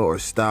stigma or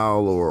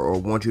style or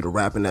want you to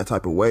rap in that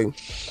type of way?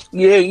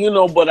 Yeah, you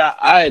know, but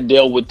I had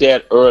dealt with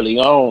that early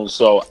on,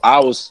 so I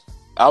was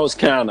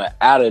kind of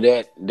out of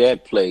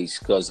that place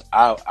because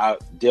I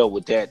dealt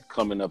with that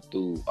coming up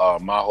through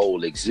my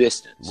whole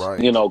existence.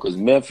 Right. You know, because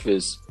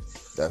Memphis.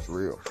 That's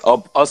real.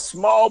 A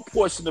small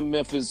portion of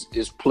Memphis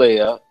is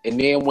player, and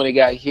then when it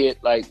got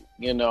hit, like,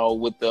 you know,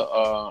 with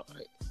the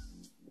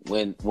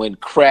when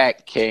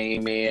crack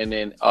came in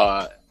and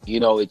you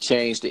know, it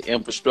changed the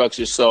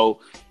infrastructure, so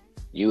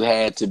you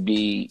had to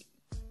be.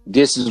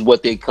 This is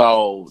what they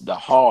call the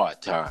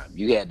hard time.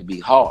 You had to be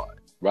hard,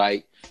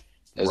 right?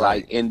 It's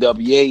right. Like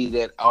NWA,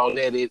 that all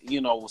that.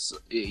 You know,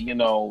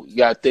 you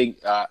gotta think.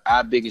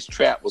 Our biggest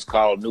trap was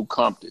called New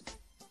Compton.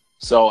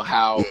 So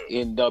how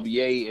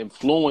NWA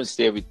influenced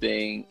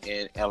everything,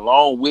 and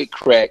along with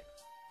crack,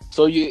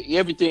 so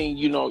everything,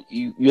 you know,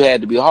 you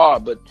had to be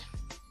hard. But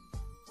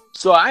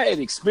so I had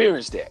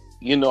experienced that,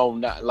 you know,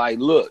 not like,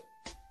 look,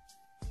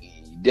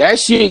 that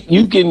shit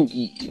you can,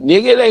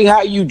 nigga, it ain't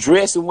how you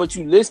dress and what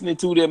you listening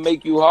to that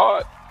make you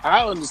hard.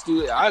 I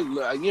understood,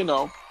 you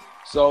know,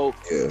 so,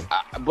 yeah.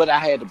 But I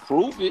had to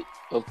prove it,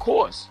 of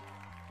course,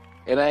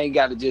 and I ain't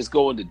got to just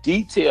go into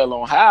detail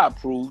on how I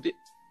proved it.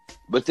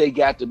 But they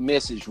got the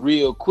message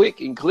real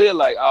quick and clear,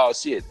 like, oh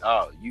shit,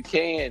 you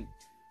can,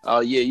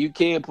 you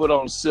can put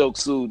on a silk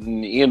suit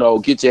and, you know,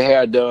 get your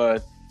hair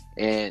done,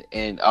 and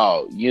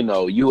you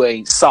know, you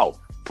ain't soft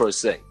per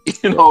se,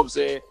 you know what I'm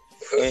saying?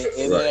 And right.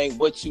 It ain't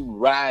what you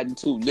riding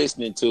to,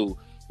 listening to,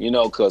 you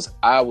know, because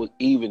I was,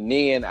 even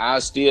then, I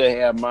still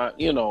have my,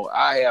 you know,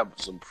 I have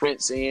some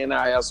Prince in,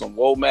 I have some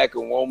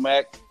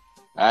Womack.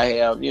 I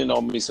have, you know,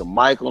 me some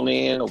Michael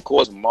in, of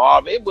course,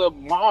 Marvin. But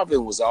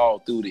Marvin was all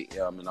through the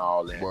and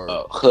all that.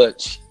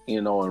 Hutch, you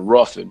know, and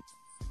Ruffin.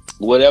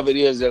 Whatever it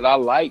is that I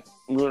like,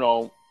 you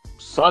know,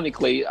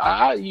 sonically,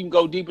 I even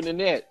go deeper than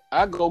that.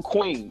 I go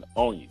Queen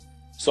on you.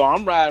 So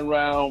I'm riding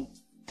around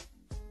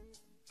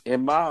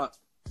in my,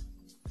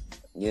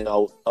 you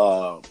know,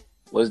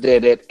 was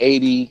that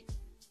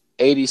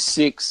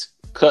 86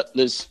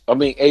 Cutlass,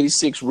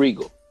 86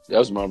 Regal. That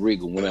was my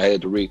Regal when I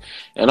had the Regal.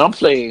 And I'm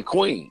playing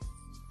Queen.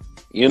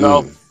 You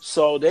know,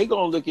 so they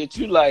gonna look at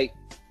you like,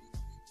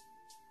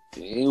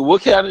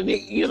 what kind of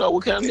nigga, you know,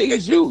 what kind of nigga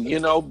is you, you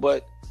know?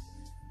 But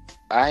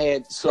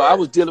I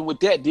was dealing with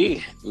that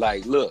then.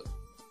 Like, look,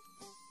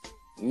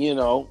 you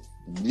know,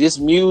 this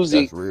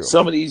music,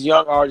 some of these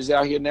young artists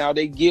out here now,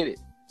 they get it.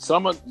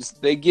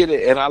 They get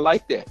it, and I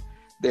like that.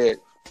 That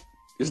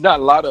it's not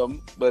a lot of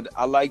them, but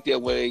I like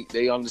that way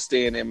they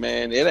understand that,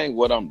 man, it ain't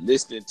what I'm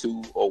listening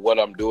to or what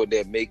I'm doing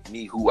that make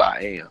me who I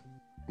am,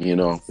 you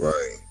know?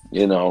 Right.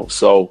 You know,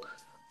 so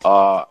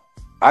I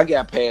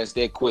got past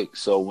that quick.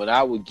 So when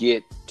I was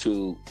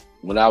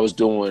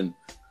doing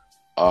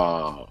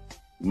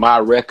my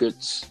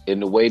records in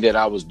the way that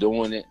I was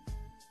doing it,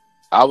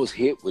 I was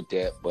hit with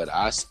that, but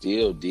I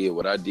still did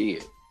what I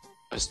did.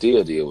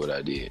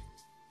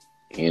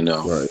 You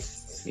know, right.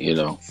 You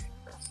know.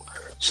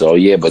 So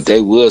yeah, but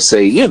they will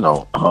say, you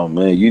know, oh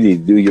man, you need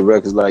to do your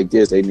records like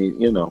this. They need,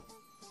 you know,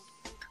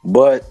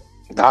 but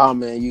oh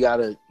man, you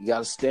gotta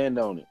stand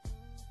on it.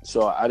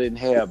 So I didn't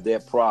have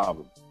that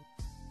problem.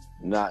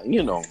 Not,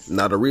 you know.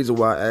 Now, the reason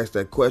why I asked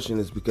that question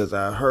is because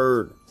I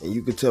heard, and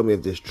you can tell me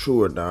if this is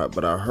true or not,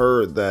 but I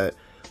heard that,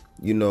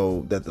 you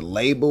know, that the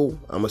label,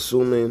 I'm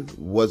assuming,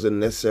 wasn't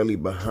necessarily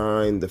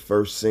behind the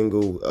first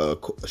single,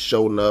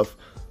 Shonuff,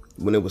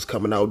 when it was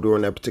coming out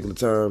during that particular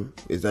time.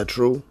 Is that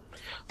true?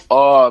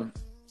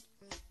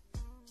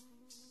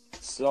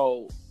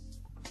 So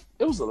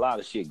there was a lot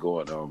of shit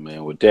going on,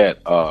 man, with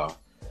that.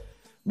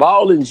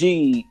 Ballin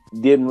G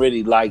didn't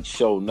really like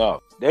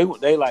Shonuff. They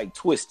like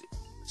Twisted.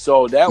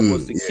 So that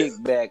was the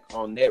kickback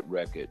on that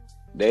record.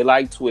 They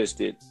like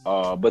Twisted,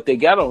 but they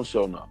got on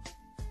Shonuff.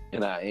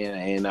 And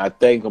I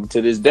thank them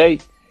to this day.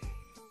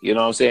 You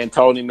know what I'm saying?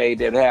 Tony made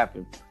that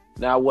happen.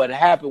 Now, what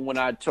happened when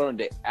I turned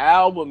the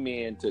album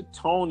in to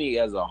Tony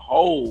as a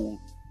whole,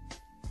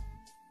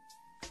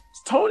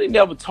 Tony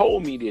never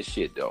told me this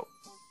shit, though.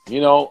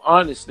 You know,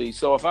 honestly.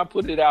 So if I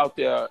put it out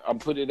there, I'm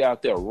putting it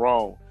out there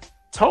wrong.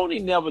 Tony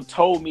never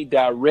told me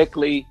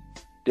directly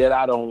that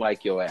I don't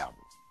like your album,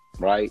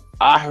 right?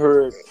 I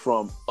heard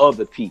from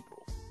other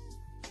people.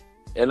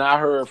 And I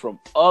heard from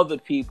other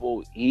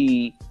people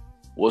he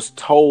was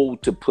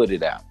told to put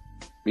it out.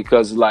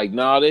 Because like,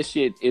 nah, this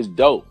shit is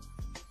dope.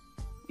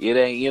 It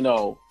ain't, you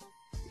know,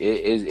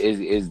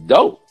 it's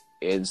dope.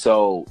 And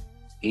so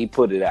he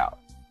put it out.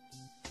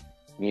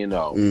 You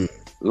know,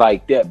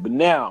 like that. But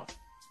now,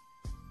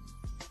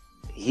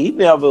 he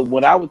never,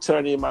 when I would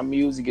turn in my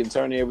music and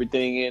turn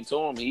everything into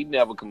him, he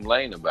never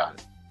complained about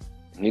it.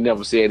 He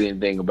never said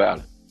anything about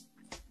it.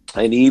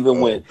 And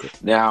even when,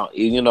 now,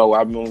 you know,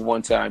 I remember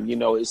one time, you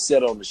know, it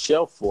sat on the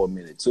shelf for a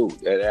minute too.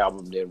 That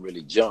album didn't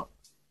really jump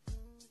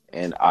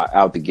and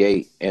out the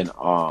gate. And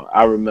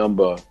I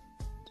remember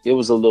it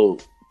was a little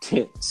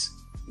tense,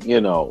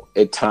 you know,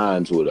 at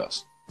times with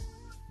us.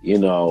 You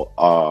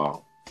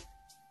know,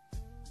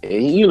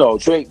 and you know,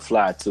 Drake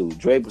fly too.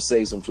 Draper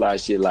say some fly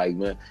shit like,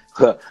 man,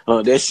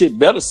 that shit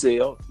better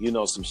sell, you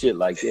know, some shit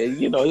like that.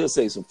 You know, he'll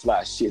say some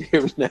fly shit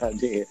every now and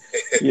then,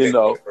 you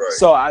know. Right.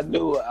 So I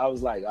knew, I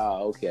was like,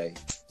 oh, okay,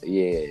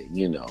 yeah,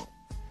 you know.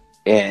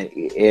 And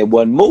it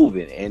wasn't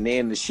moving. And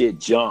then the shit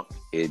jumped.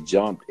 It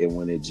jumped. And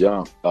when it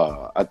jumped,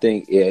 I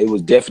think it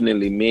was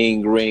definitely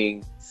Mean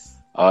Green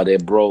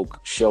that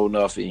broke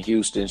Shonuff in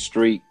Houston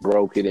Street,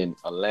 broke it in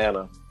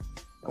Atlanta.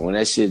 And when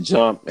that shit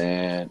jumped,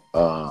 man,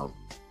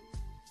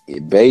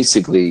 it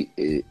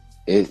basically,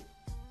 if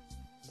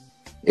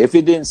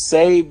it didn't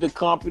save the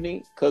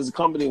company, because the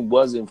company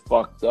wasn't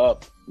fucked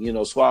up, you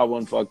know, Suave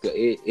wasn't fucked up,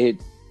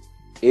 it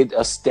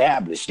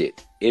established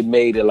it. It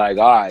made it like,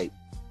 all right,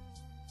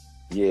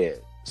 yeah,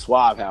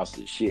 Suave House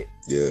is shit,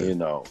 you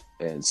know.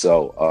 And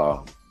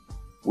so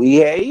we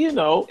had, you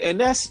know, and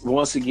that's,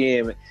 once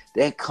again,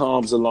 that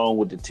comes along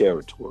with the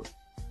territory.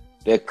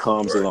 That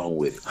comes along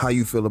with it. How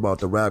you feel about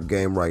the rap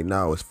game right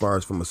now as far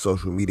as from a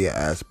social media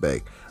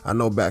aspect? I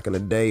know back in the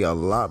day, a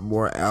lot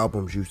more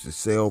albums used to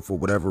sell for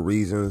whatever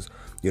reasons.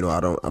 You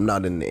know, I'm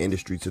not in the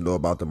industry to know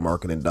about the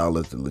marketing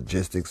dollars, the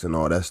logistics and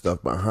all that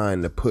stuff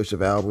behind the push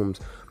of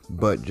albums,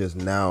 but just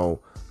now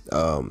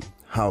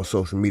how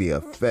social media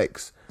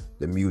affects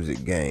the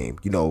music game,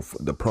 you know,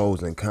 the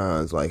pros and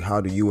cons. Like,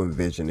 how do you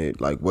envision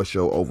it? Like, what's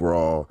your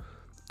overall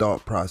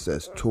thought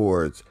process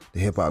towards the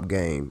hip hop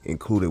game,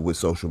 included with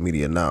social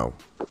media now?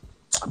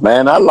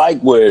 Man, I like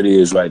where it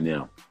is right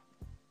now.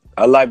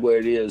 I like where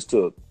it is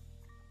too.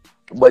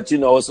 But you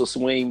know, it's a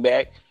swing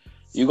back.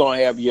 You're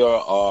gonna have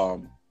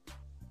your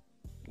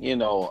you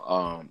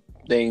know,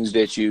 things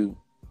that you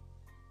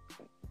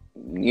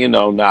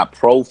know, not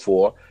pro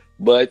for,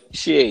 but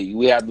shit,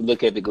 we have to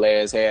look at the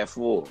glass half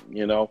full,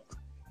 you know.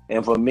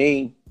 And for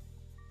me,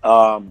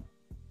 now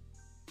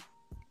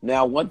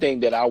one thing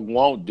that I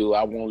won't do,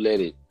 I won't let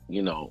it,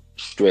 you know,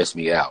 stress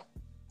me out,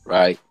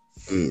 right?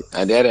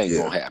 And that ain't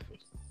gonna happen.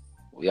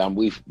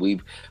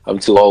 I'm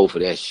too old for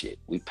that shit.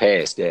 We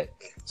passed that.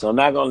 So I'm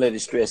not gonna let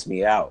it stress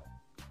me out.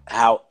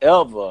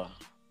 However,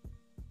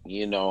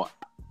 you know,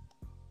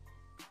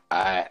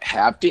 I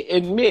have to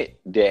admit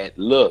that,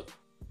 look,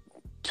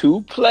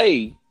 to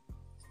play,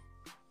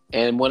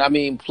 and when I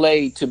mean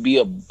play, to be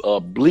a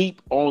bleep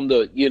on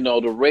the, you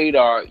know, the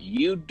radar,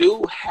 you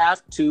do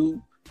have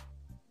to,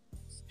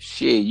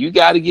 shit, you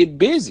got to get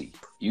busy.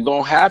 You're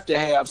going to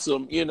have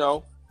some, you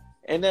know,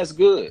 and that's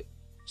good.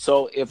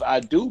 So if I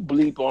do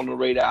bleep on the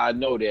radar, I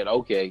know that,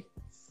 okay,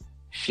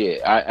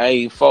 shit, I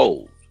ain't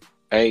fold.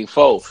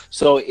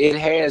 So it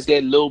has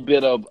that little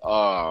bit of,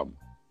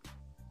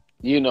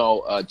 you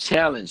know, a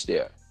challenge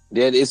there.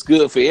 That it's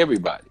good for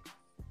everybody.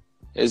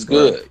 It's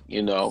good,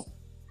 you know.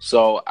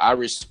 So I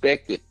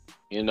respect it.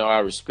 You know, I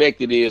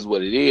respect it is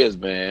what it is,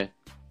 man.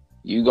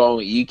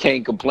 You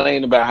can't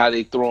complain about how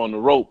they throw on the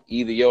rope.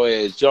 Either your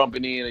ass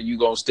jumping in or you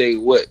gonna stay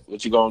what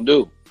you gonna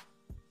do.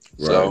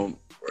 Right. So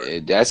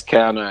that's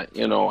kind of,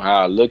 you know,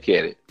 how I look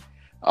at it.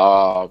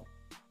 I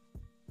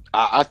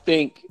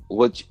think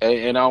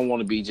and I don't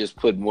want to be just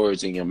putting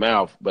words in your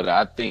mouth, but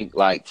I think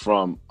like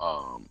from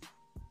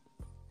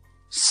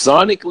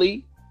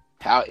sonically,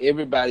 how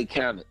everybody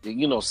kind of,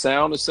 you know,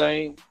 sound the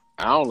same.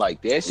 I don't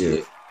like that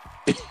shit.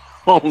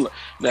 I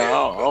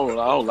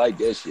don't like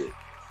that shit.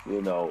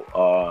 You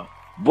know,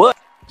 but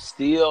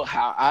still,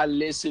 how I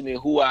listen and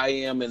who I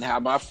am and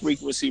how my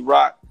frequency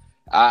rock,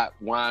 I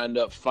wind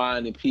up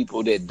finding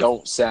people that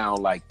don't sound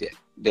like that.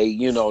 They,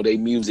 you know, they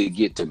music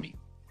get to me.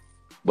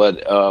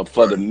 But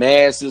for the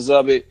masses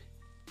of it,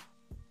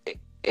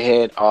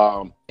 and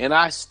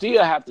I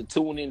still have to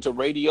tune into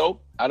radio.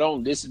 I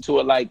don't listen to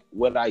it like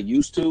what I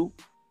used to.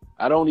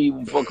 I don't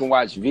even fucking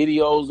watch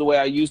videos the way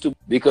I used to,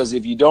 because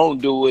if you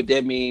don't do it,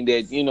 that means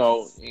that, you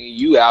know,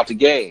 you out the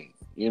game.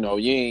 You know,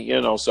 you ain't,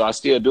 you know, so I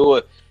still do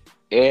it.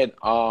 And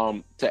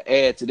to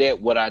add to that,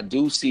 what I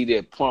do see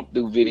that pump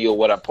through video,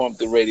 what I pump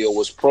through radio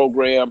was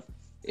programmed.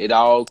 It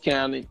all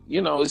counted,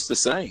 you know, it's the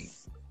same.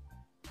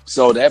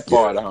 So that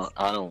part,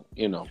 I don't,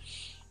 you know,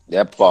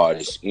 that part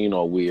is, you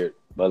know, weird.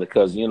 But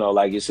because, you know,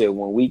 like you said,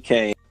 when we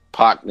came,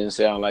 Pac didn't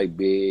sound like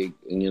Big,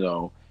 and, you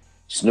know,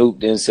 Snoop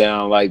didn't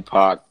sound like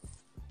Pac.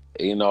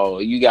 You know,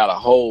 you got a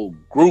whole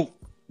group,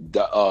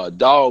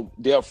 Dog,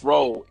 Death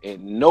Row,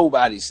 and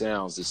nobody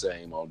sounds the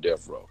same on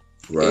Death Row.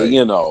 Right. And,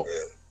 you know,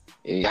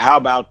 and how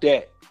about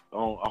that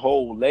on a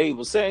whole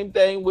label? Same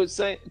thing with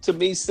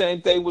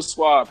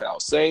Suave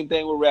House. Same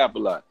thing with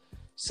RapAlot.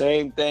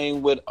 Same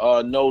thing with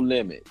No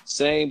Limit.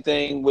 Same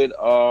thing with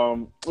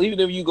even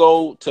if you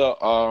go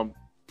to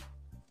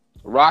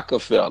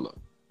Rockefeller,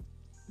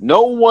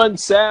 no one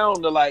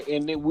sound alike,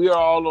 and then we're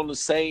all on the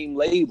same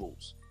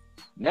labels.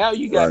 Now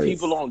you got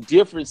people on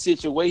different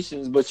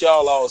situations, but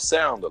y'all all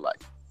sound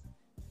alike.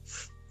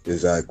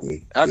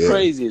 Exactly. How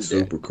crazy is that?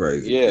 Super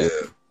crazy. Yeah.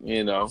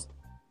 You know,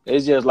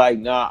 it's just like,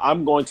 nah,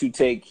 I'm going to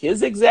take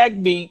his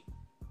exact beat,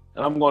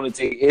 and I'm going to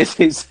take his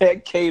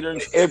exact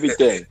cadence,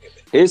 everything.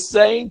 His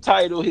same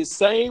title, his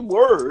same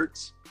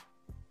words,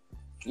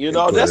 You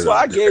know, that's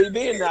why I gave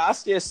in. Now I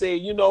still say,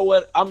 you know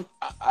what? I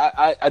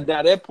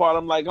now that part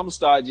I'm like, I'm gonna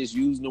start just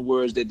using the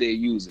words that they're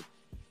using,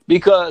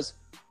 because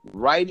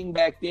writing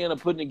back then or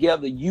putting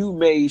together, you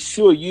made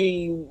sure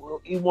you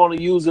want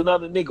to use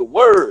another nigga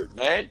word,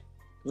 man.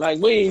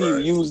 Like we ain't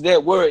even use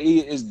that word.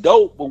 It's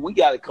dope, but we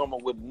got to come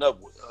up with another,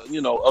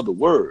 other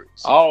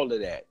words. All of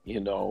that,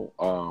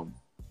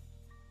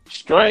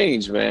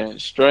 strange, man.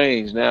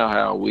 Strange now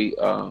how we,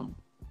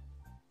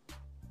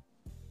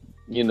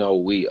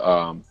 we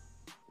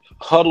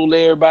huddle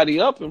everybody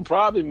up and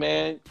probably,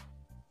 man,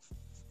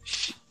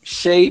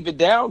 shave it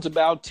down to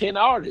about 10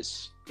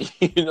 artists,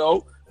 damn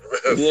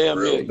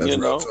it,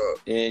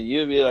 and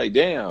you'll be like,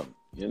 damn,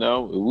 we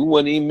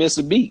wouldn't even miss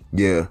a beat.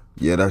 Yeah,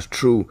 that's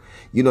true.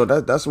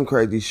 That's some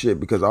crazy shit,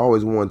 because I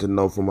always wanted to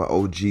know from an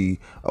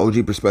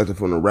OG perspective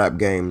from the rap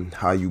game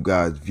how you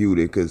guys viewed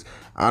it, because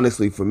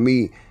honestly, for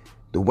me,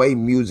 the way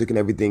music and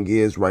everything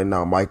is right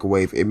now,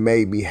 microwave, it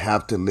made me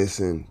have to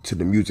listen to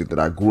the music that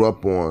I grew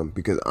up on,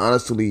 because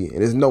honestly, and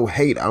there's no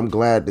hate, I'm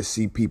glad to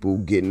see people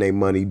getting their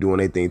money, doing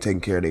their thing,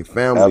 taking care of their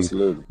families.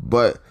 Absolutely.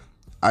 But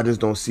I just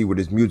don't see where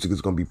this music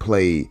is going to be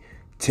played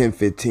 10,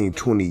 15,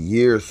 20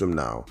 years from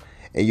now.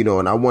 And,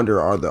 and I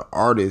wonder, are the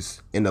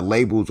artists and the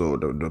labels or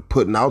the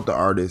putting out the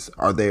artists,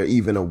 are they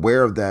even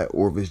aware of that,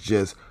 or if it's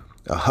just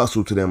a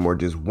hustle to them or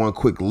just one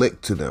quick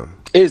lick to them?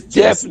 It's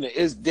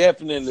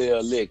definitely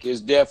a lick.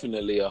 It's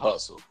definitely a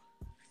hustle.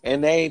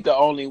 And they ain't the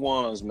only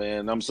ones,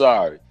 man. I'm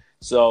sorry.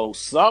 So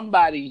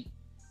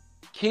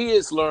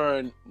kids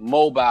learn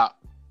mobile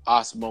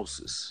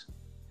osmosis.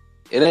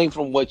 It ain't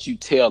from what you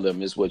tell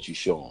them, it's what you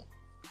show them.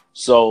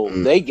 So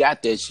they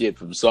got that shit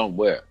from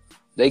somewhere.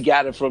 They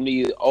got it from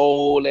these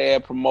old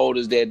ass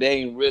promoters that they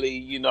ain't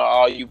really,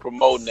 all you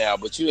promote now,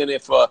 but you in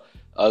it for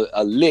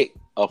a lick,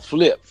 a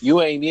flip.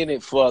 You ain't in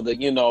it for the,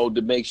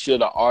 to make sure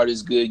the art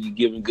is good. You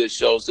giving good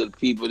shows to the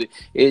people.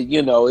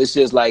 It's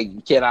just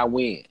like, can I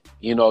win?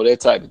 That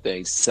type of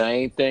thing.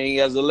 Same thing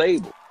as a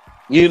label.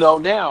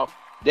 Now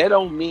that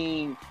don't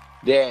mean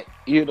that,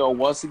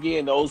 once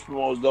again, those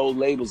promoters, those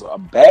labels are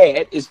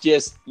bad. It's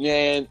just,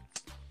 man,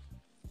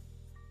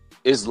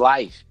 it's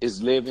life, it's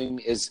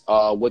living, it's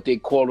what they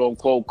quote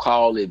unquote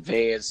call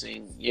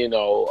advancing,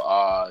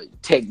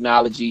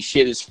 technology,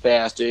 shit is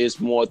faster, it's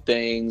more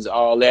things,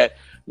 all that.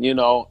 We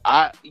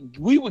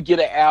would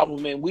get an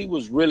album and we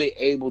was really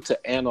able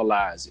to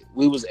analyze it.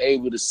 We was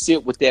able to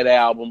sit with that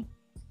album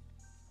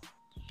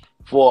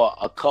for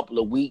a couple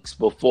of weeks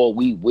before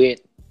we went.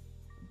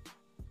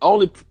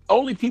 Only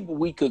people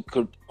we could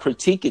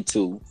critique it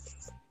to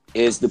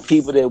is the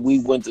people that we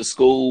went to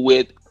school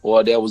with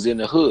or that was in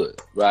the hood,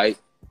 right?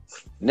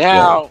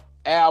 Now,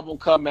 album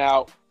come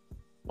out,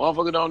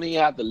 motherfucker don't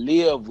even have to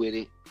live with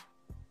it.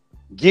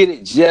 Get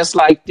it just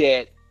like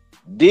that.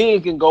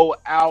 Then can go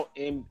out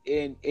and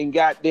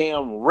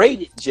goddamn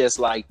rate it just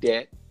like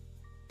that.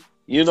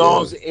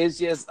 It's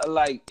just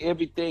like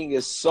everything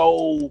is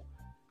so,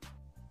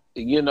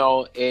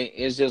 and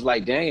it's just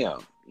like, damn,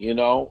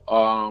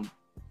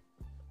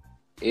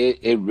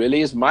 it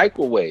really is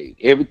microwave.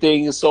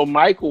 Everything is so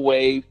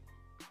microwave.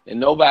 And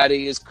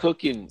nobody is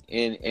cooking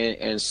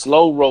and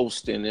slow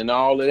roasting and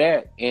all of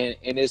that. And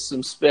there's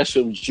some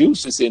special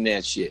juices in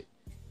that shit,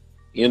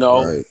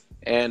 Right.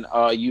 And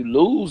you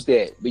lose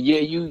that. But yeah,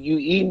 you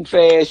eating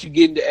fast, you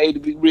getting to A to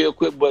B real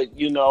quick, but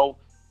you're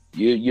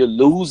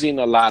losing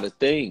a lot of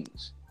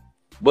things.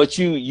 But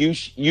you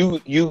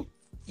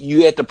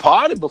at the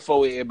party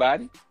before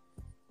everybody.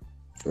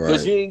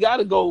 Because you ain't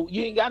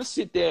gotta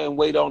sit there and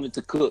wait on it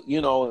to cook,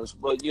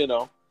 but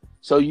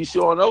so you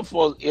showing up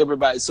for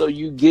everybody. So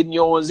you getting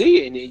yours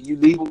in and you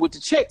leave it with the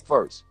check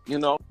first,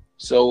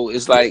 So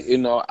it's like,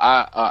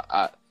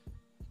 I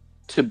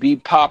to be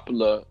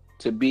popular,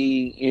 to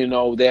be,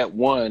 that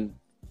one,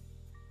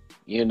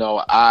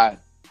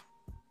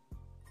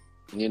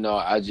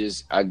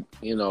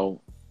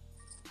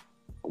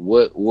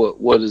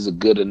 what is a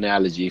good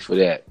analogy for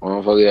that?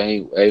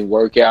 Motherfucker ain't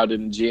work out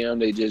in the gym.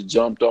 They just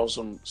jumped on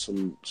some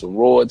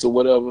roids or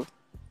whatever.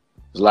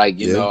 It's like,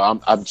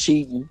 I'm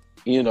cheating,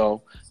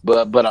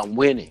 but I'm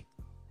winning.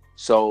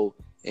 So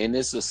in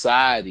this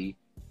society,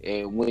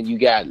 and when you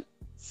got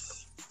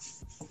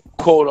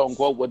quote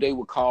unquote what they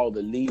would call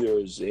the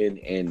leaders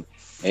and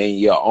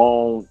your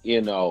own,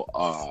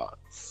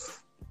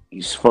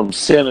 from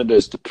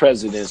senators to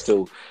presidents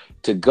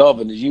to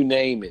governors, you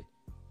name it,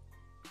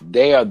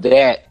 they are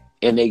that,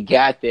 and they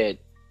got that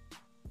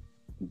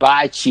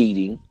by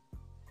cheating,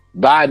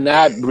 by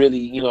not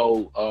really,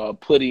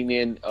 putting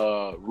in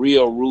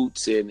real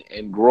roots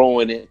and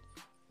growing it,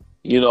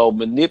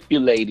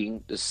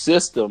 manipulating the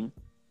system,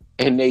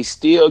 and they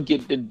still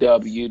get the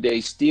W. They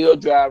still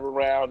drive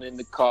around in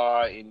the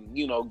car and,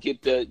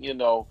 get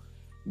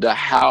the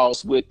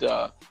house with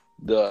the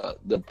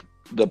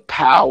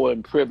power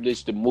and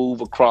privilege to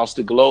move across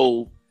the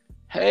globe.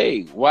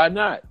 Hey, why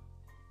not?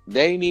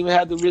 They ain't even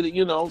have to really,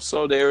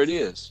 so there it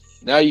is.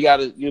 Now you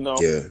gotta,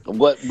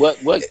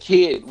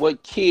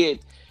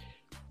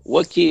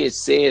 what kid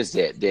says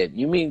that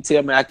you mean to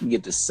tell me I can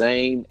get the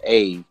same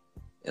A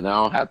and I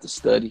don't have to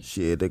study?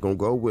 Shit, they gonna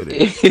go with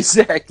it.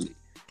 Exactly.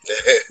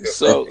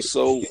 So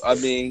I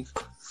mean,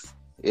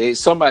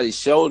 somebody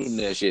showed him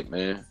that shit,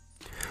 man.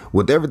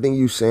 With everything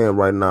you saying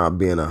right now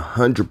being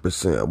 100%,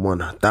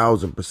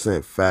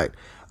 1000% fact,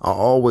 I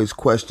always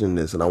question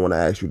this, and I want to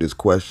ask you this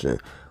question.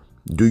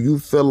 Do you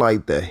feel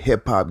like the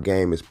hip-hop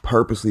game is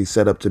purposely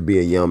set up to be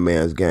a young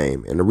man's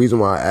game? And the reason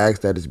why I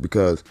ask that is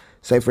because,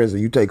 say for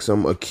instance, you take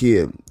a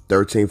kid,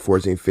 13,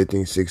 14,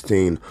 15,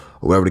 16,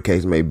 or whatever the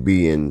case may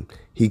be, and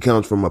he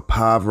comes from a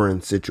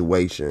impoverished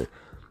situation.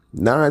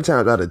 9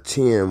 times out of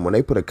 10, when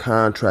they put a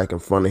contract in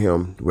front of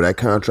him, where that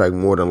contract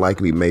more than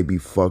likely may be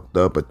fucked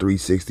up, a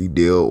 360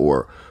 deal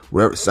or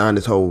whatever, sign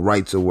his whole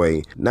rights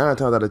away. 9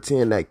 times out of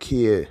 10, that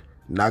kid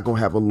not gonna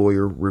have a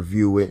lawyer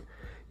review it.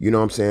 You know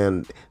what I'm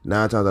saying?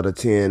 9 times out of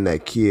 10,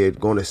 that kid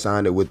gonna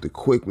sign it with the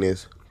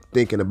quickness,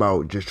 thinking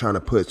about just trying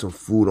to put some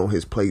food on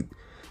his plate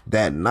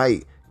that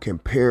night,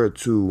 compared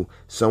to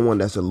someone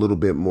that's a little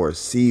bit more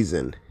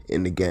seasoned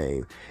in the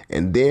game.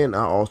 And then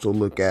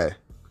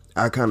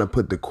I kind of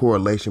put the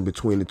correlation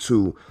between the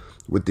two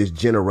with this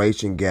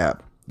generation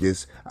gap.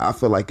 I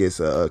feel like it's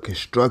a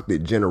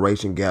constructed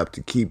generation gap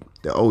to keep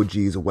the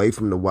OGs away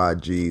from the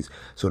YGs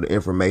so the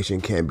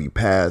information can be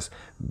passed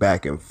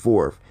back and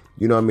forth.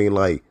 You know what I mean?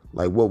 Like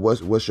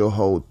what's your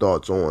whole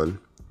thoughts on,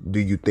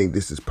 do you think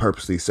this is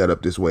purposely set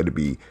up this way to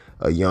be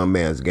a young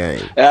man's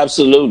game?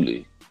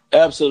 Absolutely.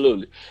 And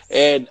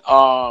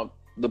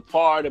the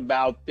part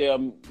about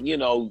them,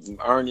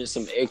 earning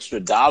some extra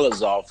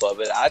dollars off of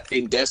it, I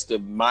think that's the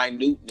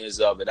minuteness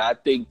of it. I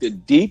think the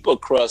deeper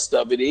crust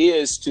of it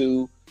is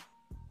to,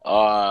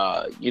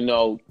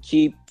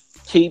 keep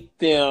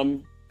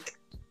them,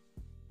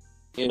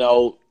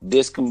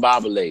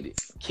 discombobulated,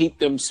 keep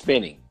them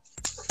spinning,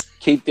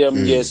 keep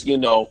them just,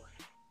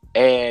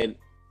 and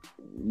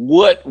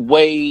what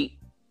way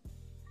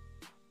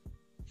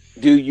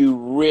do you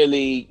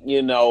really,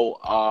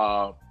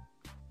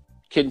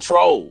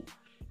 control?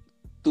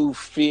 Through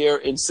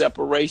fear and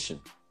separation,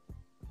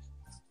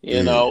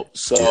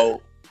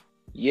 so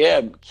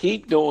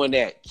keep doing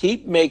that.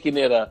 Keep making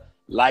it a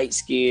light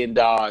skin,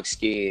 dark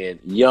skin,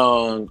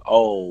 young,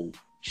 old,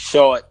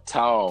 short,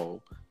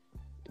 tall,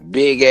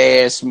 big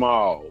ass,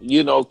 small.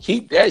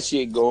 Keep that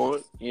shit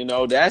going.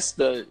 That's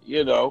the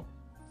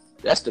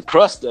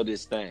crust of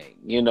this thing.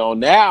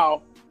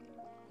 Now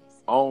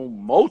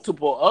on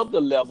multiple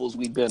other levels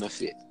we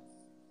benefit.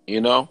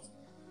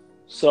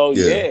 So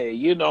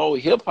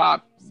hip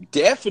hop.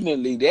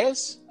 Definitely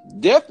this.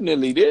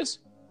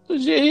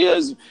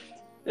 Because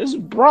it's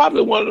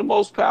probably one of the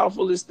most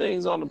powerfulest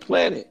things on the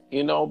planet,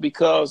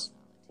 because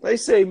they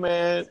say,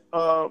 man,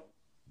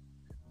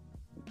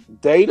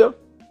 data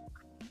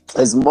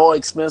is more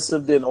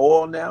expensive than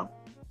oil now.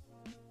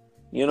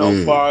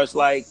 As far as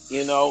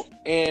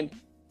and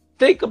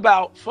think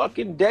about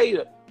fucking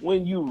data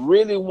when you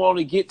really want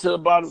to get to the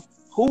bottom.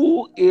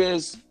 Who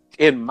is,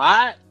 in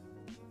my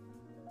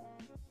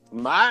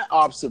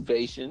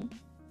observation,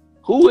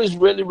 who is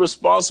really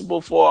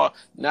responsible for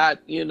not,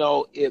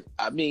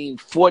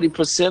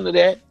 40% of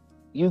that?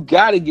 You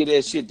got to get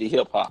that shit to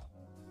hip hop.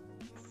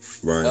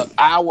 Right.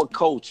 Our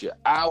culture,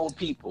 our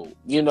people,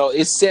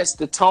 it sets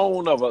the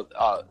tone of a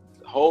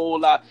whole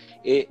lot.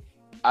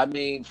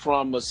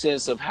 From a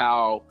sense of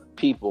how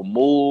people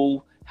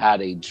move, how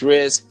they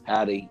dress,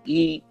 how they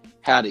eat,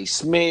 how they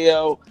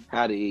smell,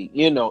 how they,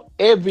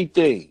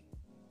 everything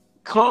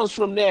comes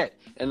from that.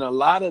 And a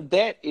lot of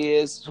that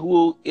is,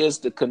 who is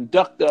the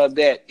conductor of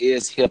that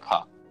is hip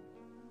hop.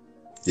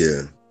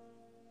 Yeah.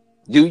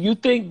 Do you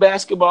think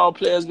basketball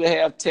players would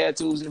have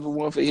tattoos if it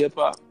weren't for hip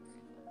hop?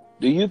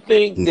 Do you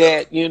think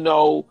that,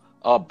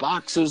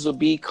 boxers would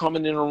be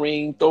coming in the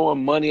ring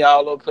throwing money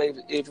all over the place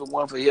if it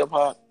weren't for hip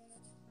hop?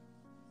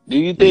 Do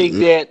you think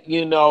that,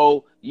 you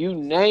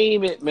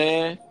name it,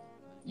 man,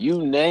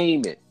 you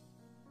name it,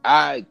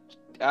 I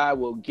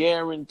will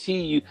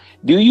guarantee you.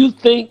 Do you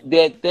think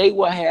that they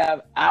will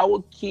have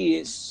our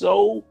kids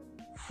so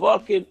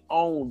fucking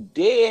on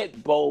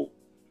deadbolt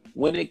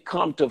when it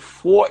comes to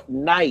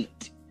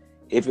Fortnite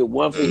if it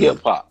wasn't for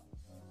hip hop?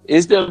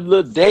 It's them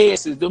little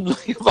dances, them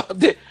little about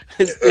that.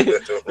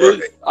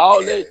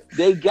 All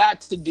they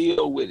got to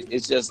deal with it.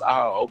 It's just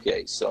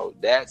okay. So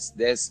that's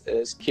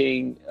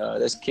king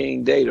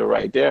data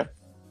right there.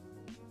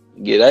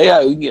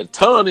 We get a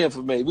ton of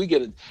information. We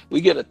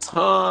get a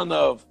ton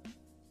of.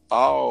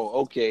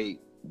 Oh, okay.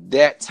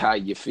 That's how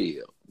you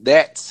feel.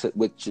 That's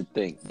what you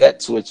think.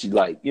 That's what you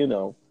like.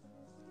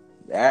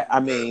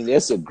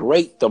 That's a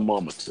great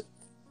thermometer.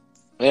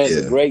 That's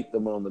a great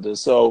thermometer.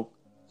 So,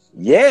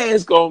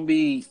 it's gonna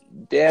be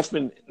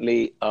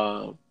definitely.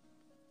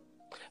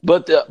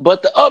 But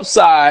the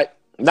upside,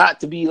 not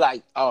to be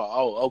like,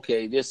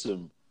 okay, this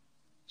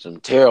some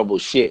terrible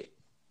shit.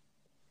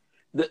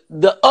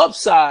 The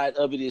upside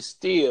of it is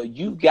still,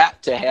 you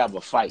got to have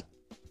a fight.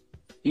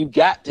 You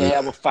got to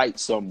have a fight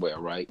somewhere,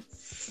 right?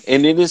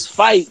 And in this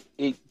fight,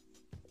 it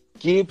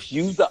gives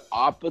you the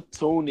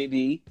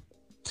opportunity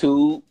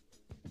to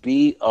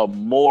be a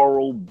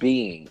moral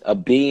being, a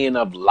being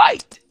of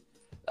light,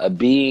 a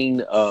being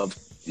of,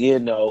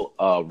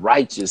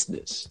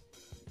 righteousness.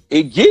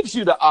 it gives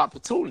you the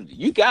opportunity.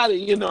 You got to,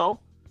 you know.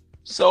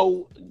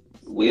 So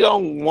we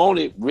don't want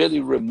it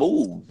really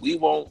removed. We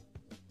want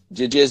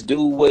to just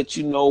do what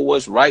you know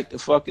what's right to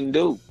fucking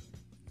do.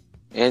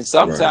 And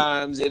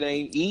sometimes it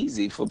ain't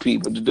easy for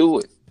people to do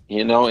it,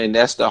 you know, and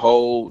that's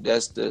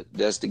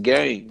the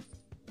game.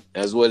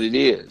 That's what it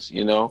is,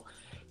 you know.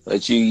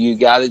 But you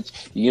gotta,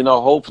 you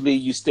know, hopefully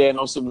you stand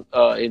on some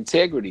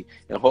integrity,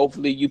 and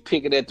hopefully you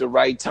pick it at the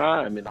right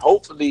time, and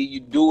hopefully you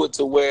do it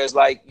to where it's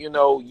like, you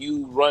know,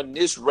 you run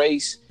this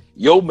race,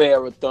 your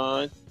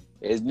marathon,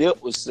 as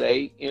Nip would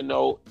say, you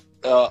know,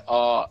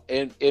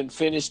 and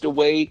finish the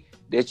way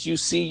that you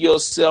see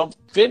yourself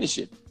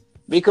finishing.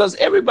 Because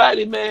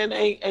everybody, man,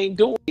 ain't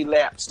doing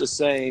laps the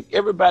same.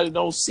 Everybody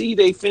don't see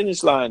their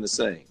finish line the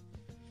same.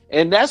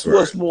 And that's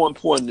what's more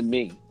important to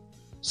me.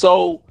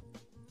 So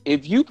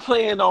if you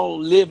plan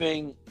on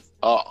living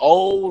an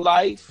old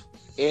life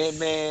and,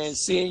 man,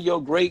 seeing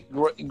your great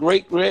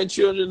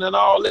grandchildren and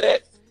all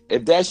that,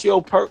 if that's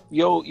your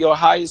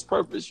highest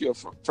purpose, your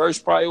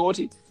first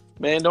priority,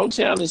 man, don't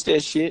challenge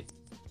that shit.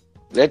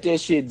 Let that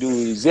shit do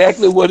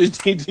exactly what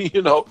it needs to,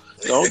 you know.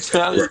 Don't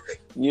challenge,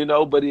 you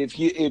know. But if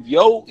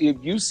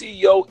you see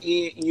your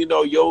end, you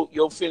know,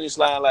 your finish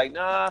line, like,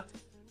 nah,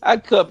 I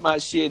cut my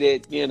shit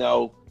at, you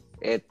know,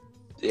 at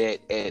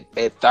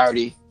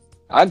 30.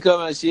 I cut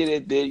my shit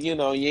at the, you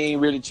know, you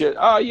ain't really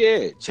oh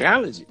yeah,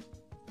 challenge it.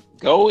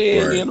 Go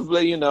in,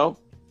 you know.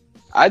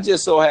 I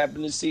just so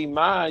happen to see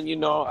mine, you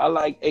know. I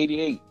like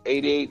 88.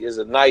 88 is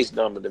a nice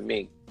number to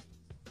me.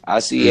 I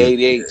see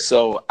 88,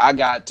 so I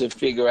got to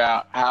figure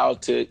out how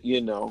to, you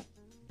know.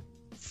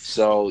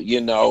 So, you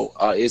know,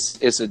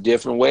 it's a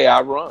different way I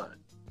run,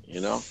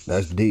 you know.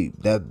 That's deep.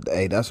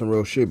 That's some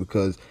real shit,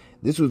 because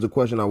this was the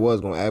question I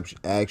was gonna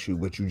ask you,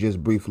 but you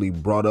just briefly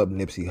brought up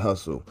Nipsey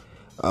Hussle.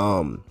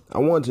 I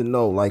wanted to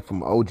know, like,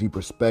 from OG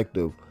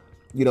perspective,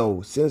 you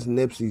know, since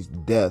Nipsey's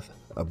death,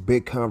 a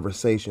big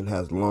conversation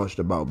has launched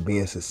about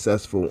being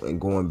successful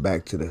and going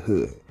back to the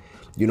hood.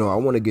 You know, I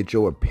want to get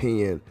your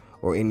opinion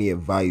or any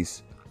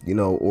advice, you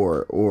know,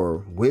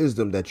 or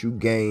wisdom that you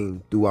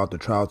gained throughout the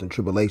trials and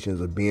tribulations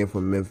of being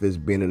from Memphis,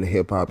 being in the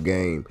hip hop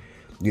game,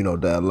 you know,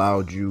 that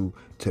allowed you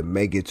to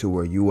make it to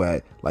where you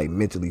at, like,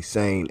 mentally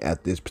sane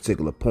at this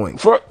particular point.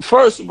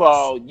 First of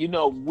all, you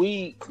know,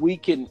 we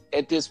can,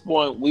 at this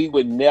point, we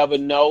would never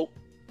know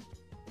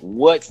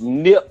what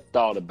Nip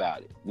thought about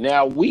it.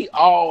 Now, we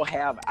all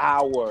have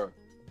our,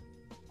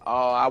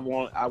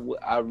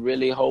 I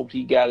really hope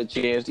he got a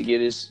chance to get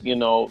his, you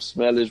know,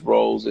 smell his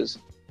roses.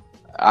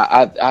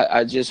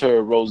 I just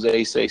heard Rose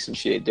say some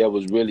shit that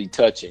was really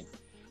touching.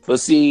 But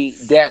see,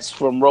 that's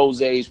from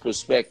Rose's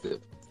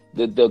perspective.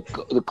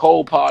 The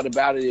cold part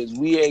about it is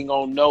we ain't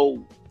gonna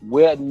know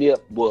where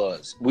Nip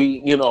was.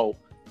 We, you know,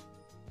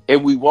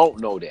 and we won't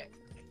know that.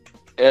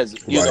 As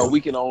you know,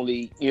 we can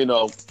only, you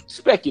know,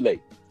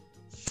 speculate.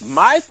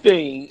 My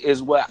thing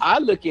is, what I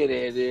look at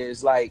it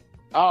is like,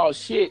 oh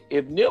shit,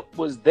 if Nip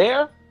was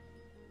there,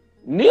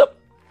 Nip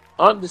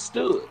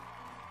understood.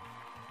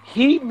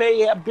 He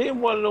may have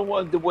been one of the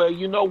ones where,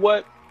 you know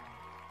what,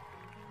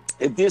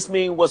 if this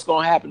means what's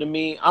going to happen to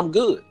me, I'm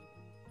good.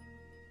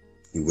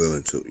 You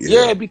willing to?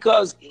 Yeah,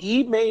 because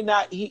he may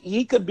not,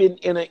 he could be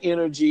in an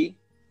energy,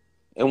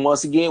 and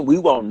once again, we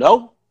won't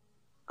know,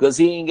 because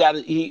he ain't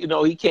got, you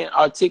know, he can't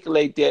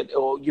articulate that,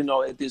 or, you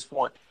know, at this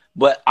point.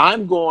 But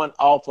I'm going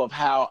off of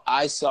how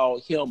I saw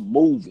him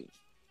moving.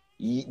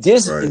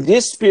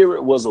 This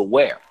spirit was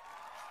aware.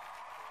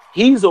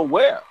 He's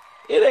aware.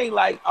 It ain't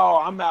like, oh,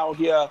 I'm out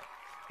here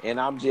and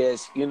I'm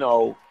just, you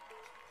know,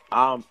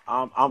 I'm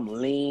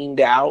leaned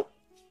out.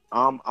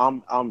 I'm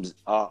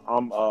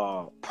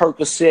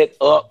Percocet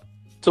up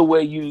to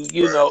where you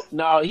know.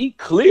 No, he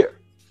clear.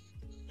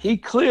 He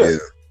clear. Yeah.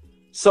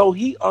 So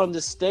he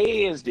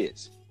understands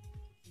this.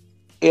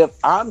 If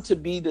I'm to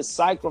be the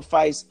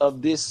sacrifice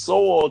of this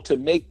soil to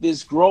make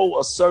this grow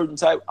a certain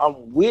type,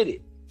 I'm with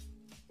it.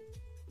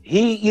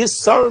 He is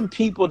certain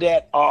people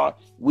that are,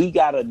 we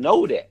gotta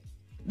know that.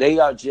 They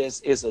are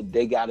just,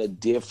 they got a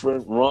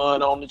different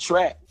run on the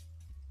track.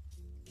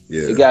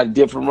 Yeah. They got a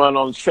different run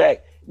on the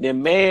track. The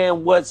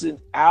man wasn't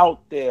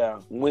out there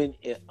when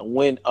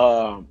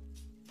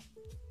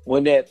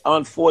that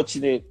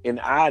unfortunate in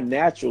our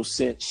natural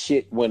sense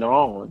shit went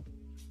on.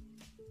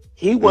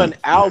 He wasn't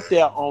out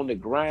there on the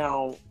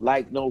ground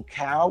like no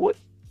coward.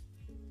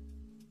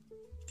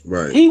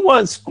 Right. He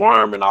wasn't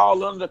squirming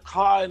all under the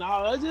car and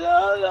all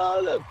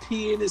that,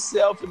 peeing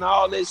himself and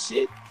all that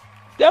shit.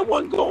 That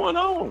wasn't going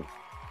on.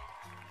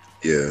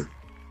 Yeah.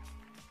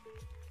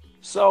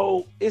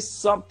 So it's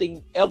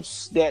something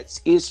else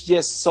it's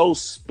just so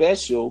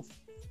special.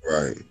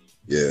 Right.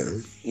 Yeah.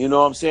 You know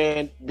what I'm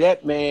saying?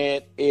 That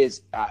man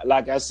is,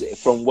 like I said,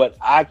 from what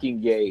I can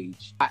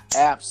gauge, I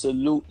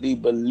absolutely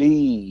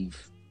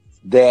believe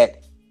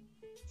that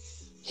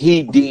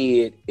he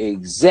did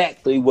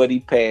exactly what he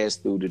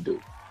passed through to do.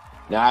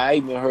 Now, I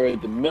even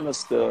heard the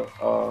minister,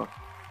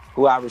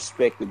 who I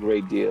respect a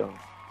great deal,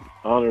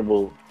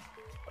 Honorable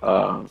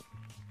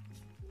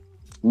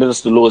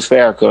Minister Louis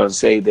Farrakhan,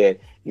 say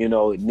that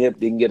Nip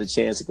didn't get a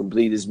chance to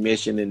complete his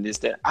mission and this,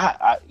 that.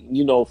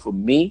 For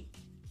me,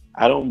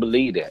 I don't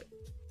believe that.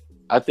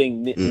 I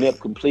think Nip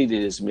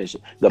completed his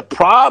mission. The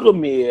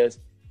problem is,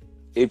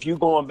 if you're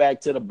going back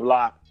to the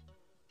block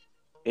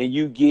and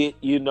you get,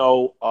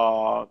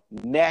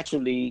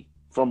 naturally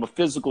from a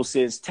physical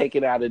sense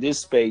taken out of this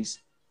space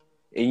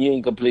and you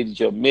ain't completed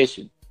your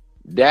mission,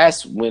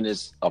 that's when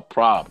it's a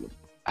problem.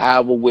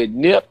 However, with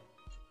Nip,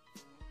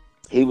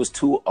 he was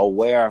too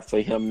aware for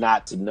him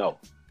not to know.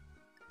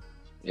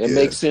 It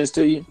makes sense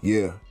to you?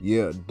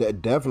 Yeah.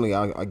 Definitely,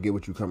 I get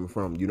what you're coming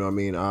from. You know what I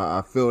mean?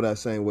 I feel that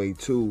same way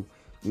too,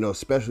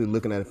 especially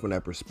looking at it from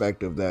that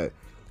perspective that,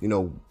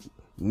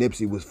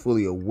 Nipsey was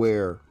fully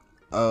aware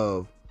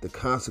of the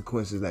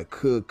consequences that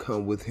could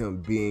come with him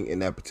being in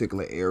that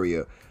particular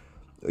area,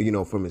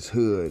 from his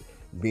hood,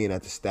 being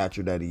at the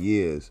stature that he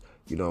is.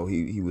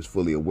 He was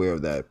fully aware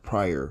of that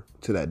prior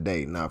to that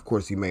day. Now, of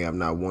course, he may have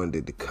not wanted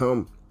it to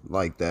come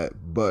like that,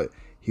 but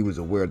he was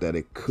aware that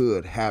it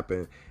could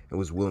happen and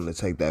was willing to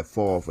take that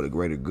fall for the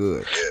greater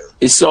good.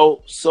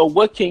 So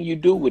what can you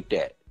do with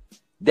that?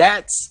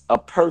 That's a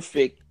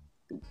perfect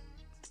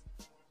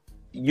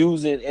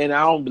using, and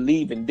I don't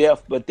believe in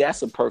death, but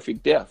that's a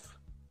perfect death.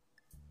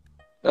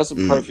 That's a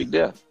perfect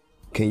death.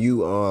 Can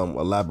you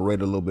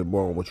elaborate a little bit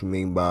more on what you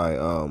mean by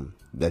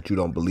that you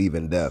don't believe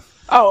in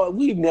death? Oh,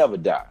 we never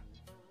die.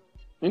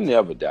 We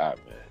never die,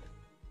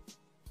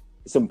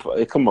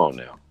 man. Come on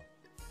now.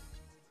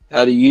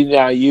 How do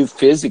you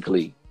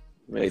physically,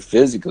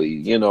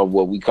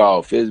 what we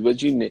call physical,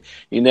 but you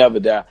never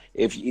die.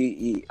 If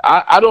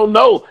I don't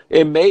know,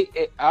 I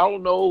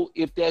don't know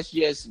if that's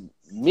just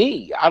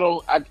me. I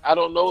don't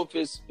know if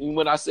it's,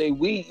 when I say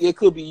we, it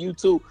could be you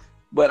too,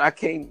 but I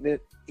can't.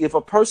 If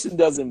a person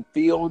doesn't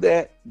feel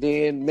that,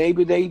 then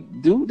maybe they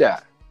do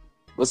die.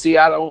 But see,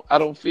 I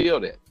don't feel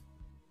that.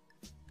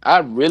 I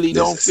really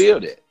don't feel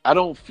that. I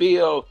don't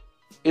feel.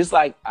 It's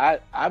like I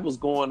was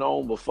going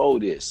on before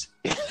this.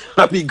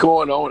 I'll be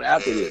going on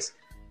after this.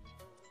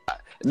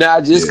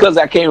 Now, just because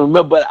I can't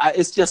remember, but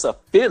it's just a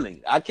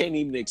feeling. I can't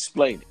even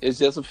explain it. It's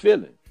just a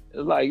feeling. It's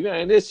like,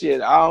 man, this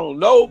shit, I don't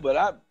know, but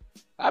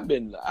I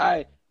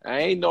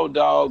ain't no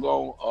dog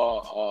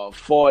on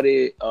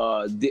 40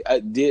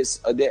 this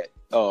or that,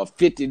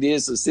 50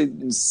 this or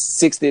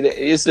 60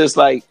 that. It's just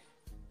like,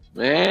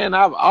 man,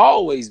 I've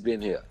always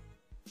been here.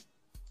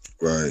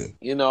 Right.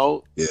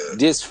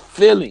 This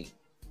feeling,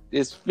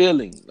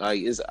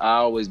 like I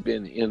always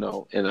been,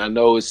 and I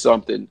know it's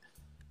something,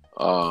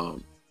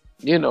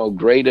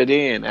 greater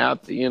than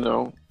out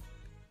there,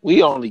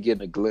 we only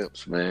getting a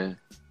glimpse, man.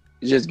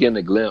 It's just getting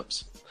a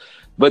glimpse.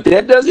 But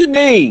that doesn't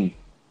mean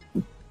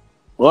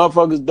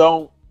motherfuckers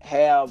don't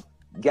have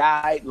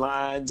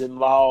guidelines and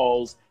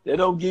laws. They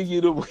don't give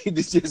you the way to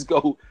just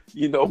go,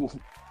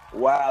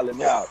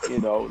 wilding out,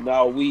 No,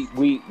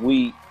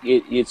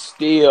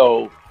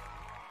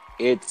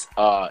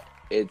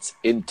 it's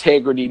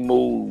integrity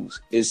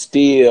moves. It's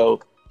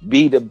still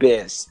be the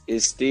best.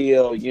 It's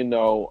still,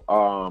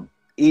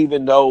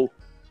 even though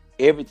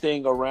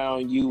everything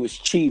around you is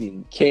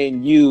cheating,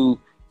 can you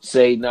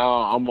say, no,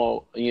 I'm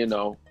gonna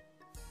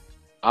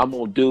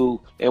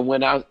do, and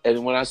when I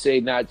say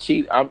not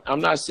cheat, I'm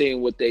not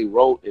saying what they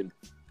wrote and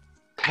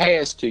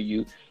passed to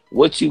you,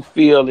 what you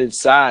feel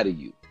inside of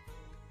you.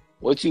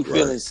 What you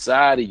feel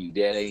inside of you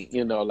that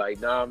ain't,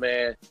 like, nah,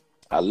 man,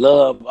 I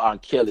love R.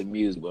 Kelly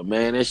music, but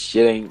man, that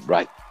shit ain't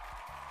right.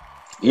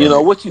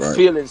 What you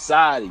feel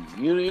inside of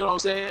you. You know what I'm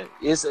saying?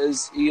 It's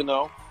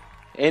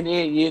and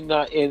then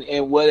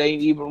and what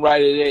ain't even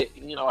right at it,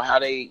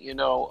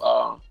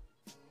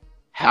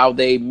 how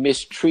they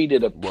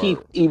mistreated a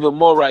people even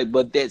more right,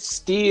 but that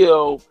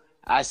still,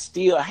 I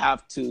still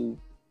have to,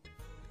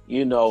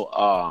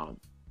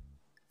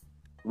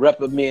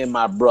 reprimand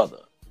my brother.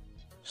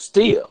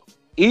 Still,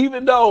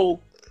 even though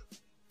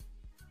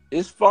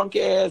it's funky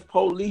ass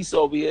police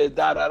over here,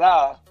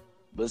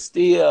 but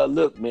still,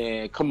 look,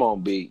 man, come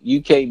on, B.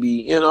 You can't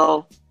be,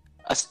 I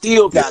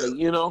still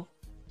gotta,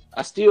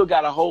 I still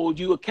gotta hold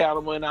you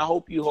accountable, and I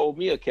hope you hold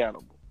me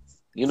accountable.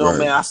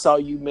 Man, I saw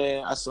you,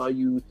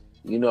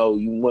 you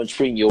weren't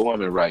treating your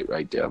woman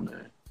right there,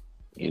 man.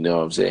 You know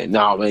what I'm saying?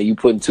 No, man, you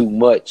putting too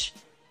much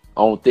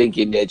on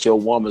thinking that your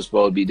woman's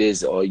supposed to be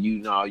this, or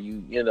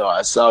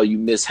I saw you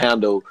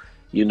mishandle,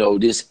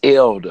 this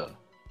elder.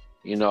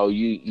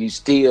 You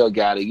still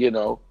gotta,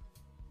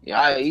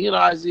 I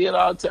see it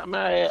all the time.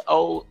 I had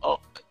old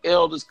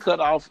elders cut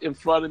off in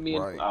front of me.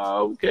 And,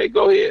 okay,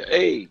 go ahead.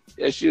 Hey,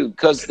 that's you,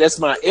 because that's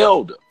my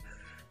elder.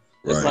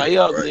 That's my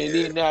elder. And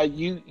then now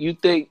you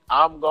think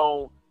I'm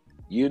gonna,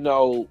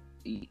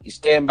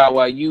 stand by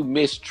while you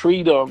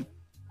mistreat them.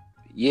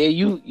 Yeah,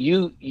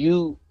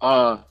 you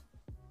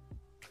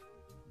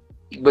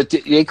but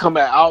they come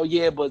out, oh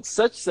yeah, but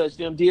such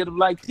them did them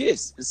like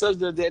this, and such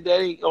that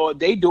ain't, or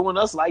they doing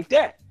us like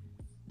that.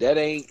 That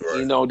ain't,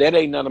 that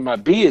ain't none of my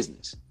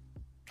business.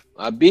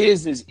 My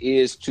business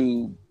is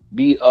to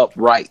be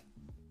upright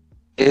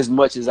as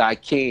much as I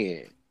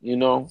can,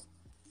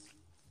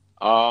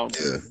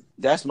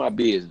 That's my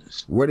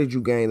business. Where did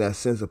you gain that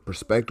sense of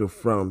perspective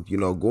from? You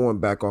know, going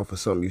back off of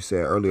something you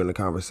said earlier in the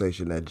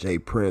conversation that Jay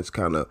Prince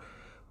kind of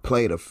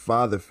played a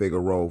father figure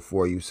role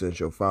for you since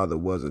your father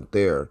wasn't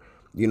there.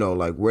 You know,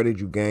 like, where did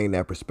you gain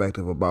that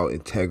perspective about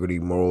integrity,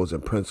 morals,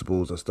 and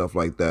principles and stuff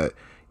like that?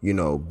 You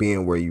know,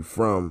 being where you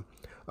from,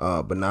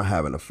 but not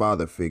having a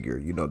father figure.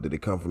 You know, did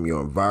it come from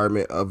your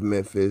environment of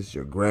Memphis,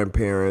 your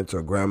grandparents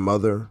or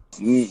grandmother?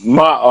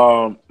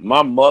 My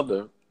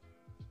mother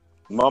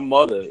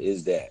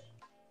is that.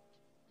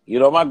 You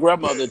know, my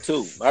grandmother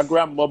too. My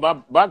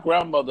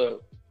grandmother,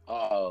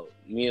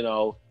 you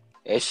know,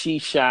 as she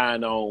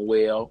shined on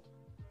well,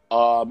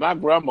 my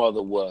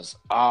grandmother was,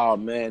 oh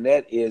man,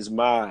 that is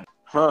my,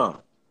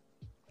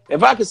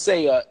 if I could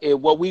say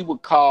what we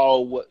would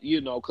call, what,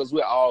 you know, because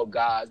we're all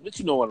guys, but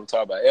you know what I'm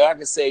talking about. If I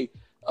could say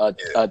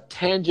a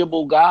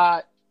tangible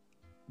God,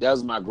 that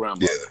was my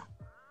grandmother. Yeah.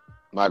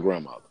 My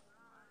grandmother.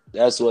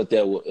 That's what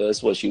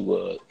she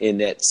was in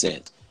that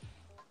sense.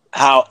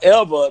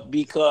 However,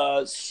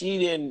 because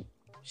she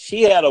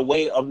had a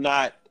way of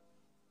not,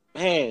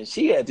 man,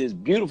 she had this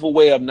beautiful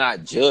way of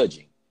not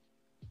judging.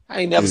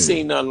 I ain't never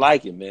seen nothing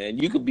like it, man.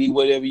 You could be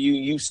whatever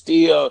you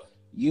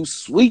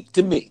sweet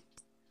to me.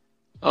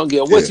 I don't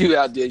care what you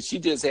out there. She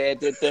just had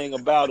that thing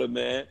about her,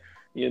 man.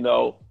 You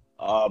know,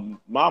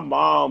 my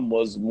mom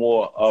was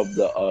more of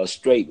the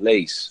straight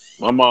lace.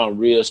 My mom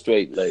real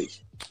straight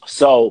lace.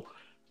 So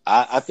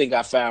I think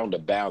I found a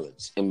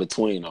balance in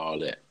between all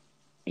that,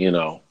 you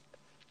know.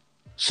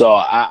 So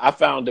I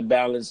found the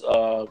balance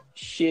of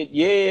shit.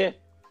 Yeah,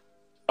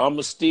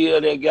 I'ma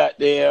steal that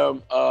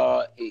goddamn.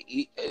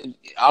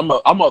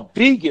 I'm a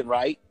vegan,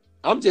 right?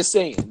 I'm just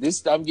saying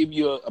this. I'm giving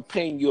you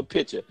painting you a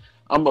picture.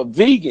 I'm a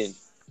vegan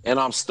and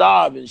I'm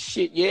starving.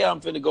 Shit. Yeah, I'm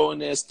finna go in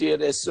there and steal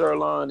that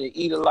sirloin and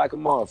eat it like a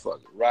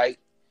motherfucker, right?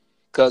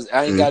 Because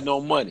I ain't got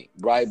no money,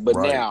 right? But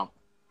now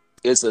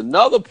it's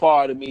another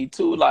part of me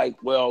too.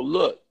 Like, well,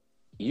 look,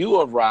 you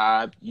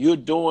arrived, you're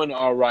doing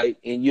all right,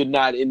 and you're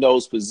not in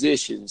those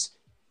positions.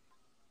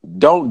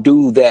 Don't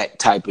do that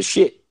type of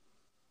shit.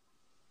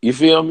 You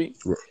feel me?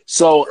 Right.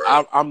 So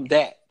I'm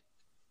that.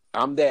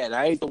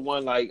 I ain't the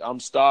one like I'm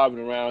starving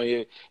around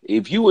here.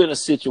 If you in a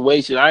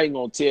situation, I ain't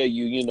gonna tell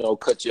you, you know,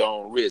 cut your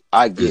own wrist.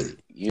 I get it.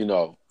 You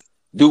know,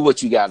 do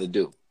what you got to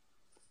do.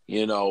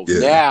 You know,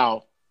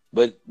 now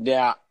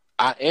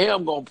I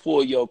am gonna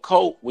pull your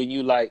coat when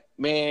you like,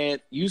 man,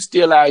 you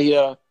still out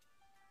here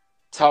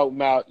talking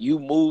about you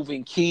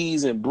moving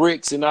keys and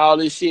bricks and all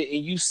this shit,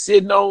 and you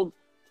sitting on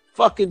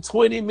fucking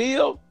 20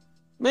 mil,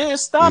 man,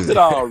 stop it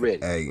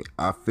already. Hey,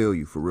 I feel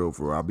you for real.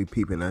 I'll be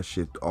peeping that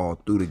shit all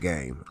through the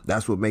game.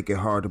 That's what make it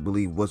hard to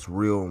believe what's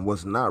real and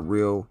what's not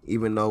real,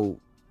 even though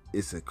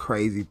it's a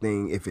crazy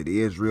thing if it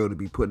is real to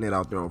be putting it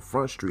out there on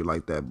Front Street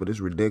like that, but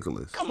it's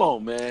ridiculous. Come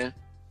on, man.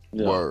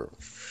 Word.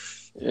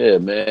 Yeah,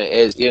 man.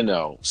 As you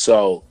know,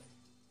 so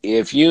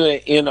if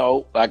you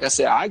know, like I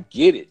said, I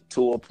get it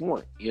to a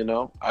point, you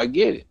know, I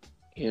get it.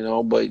 You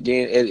know, but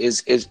then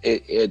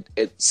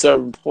at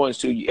certain points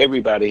too,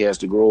 everybody has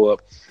to grow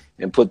up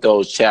and put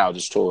those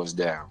childish toys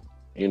down.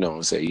 You know,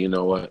 and say, you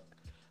know what,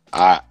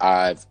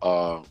 I've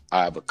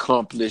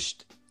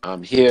accomplished.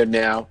 I'm here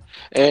now,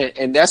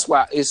 and that's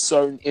why it's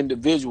certain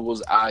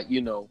individuals I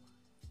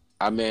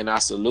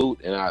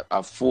salute and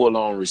I full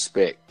on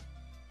respect,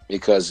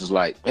 because it's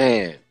like,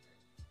 man,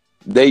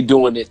 they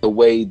doing it the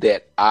way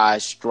that I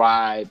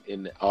strive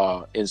and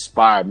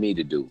inspire me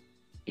to do.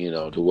 You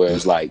know, to where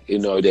it's like, you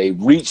know, they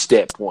reach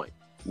that point.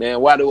 Man,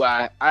 why do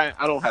I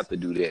don't have to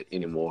do that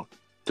anymore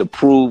to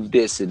prove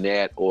this and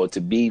that, or to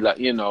be like,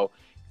 you know,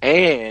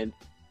 and,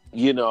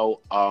 you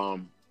know,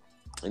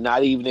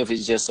 not even if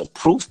it's just a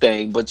proof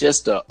thing, but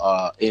just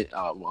a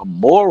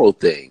moral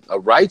thing, a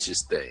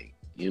righteous thing.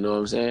 You know what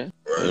I'm saying?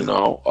 Right. You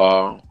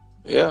know,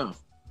 yeah.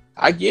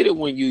 I get it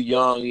when you're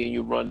young and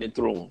you're running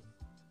through them.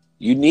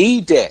 You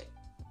need that.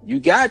 You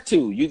got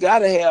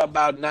to have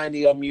about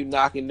 90 of them you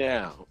knocking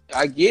down.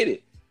 I get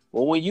it.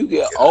 But when you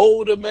get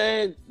older,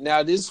 man,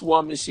 now this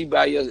woman, she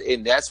by your,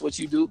 and that's what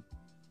you do.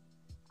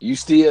 You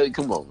still,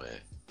 come on, man.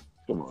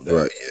 Come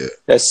on.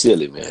 That's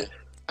silly, man.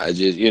 I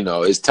just, you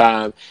know, it's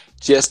time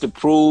just to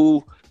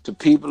prove to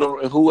people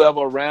or whoever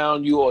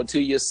around you or to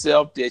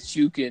yourself that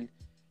you can,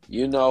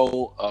 you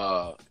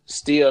know,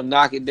 still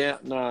knock it down.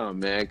 Nah,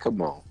 man,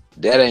 come on.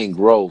 That ain't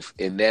growth,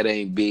 and that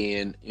ain't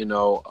being, you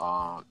know,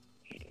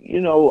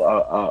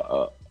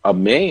 a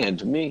man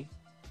to me,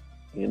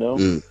 you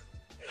know.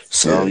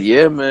 So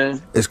yeah,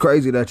 man. It's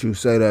crazy that you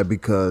say that,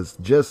 because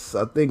just,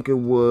 I think it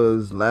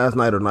was last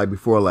night or night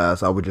before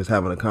last, I was just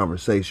having a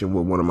conversation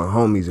with one of my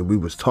homies, and we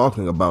was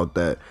talking about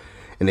that,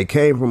 and it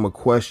came from a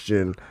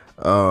question,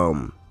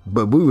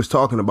 but we was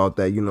talking about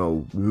that, you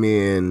know,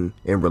 men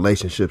in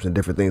relationships and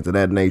different things of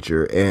that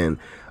nature, and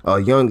a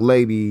young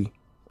lady,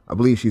 I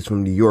believe she's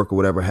from New York or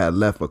whatever, had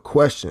left a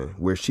question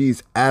where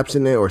she's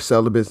abstinent or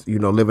celibate, you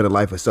know, living a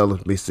life of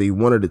celibacy,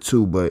 one of the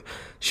two, but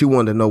she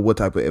wanted to know what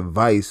type of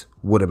advice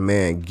would a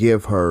man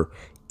give her,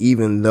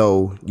 even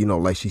though, you know,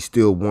 like she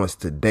still wants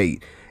to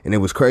date. And it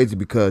was crazy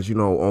because, you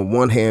know, on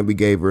one hand, we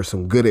gave her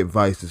some good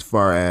advice as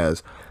far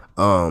as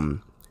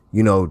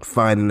You know,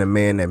 finding a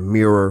man that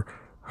mirror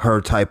her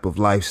type of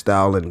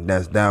lifestyle and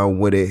that's down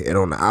with it. And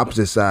on the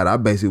opposite side, I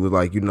basically was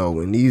like, you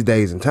know, in these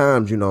days and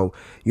times, you know,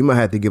 you might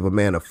have to give a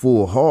man a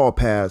full hall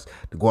pass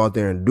to go out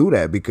there and do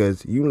that,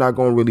 because you're not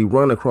going to really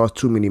run across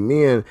too many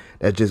men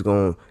that's just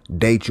going to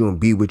date you and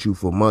be with you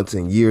for months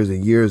and years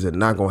and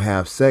not going to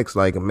have sex.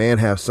 Like, a man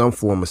have some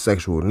form of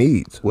sexual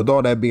needs. With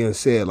all that being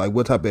said, like,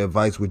 what type of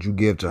advice would you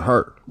give to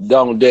her?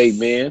 Don't date,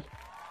 man.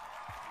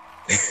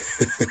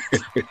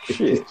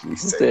 Shit,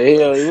 what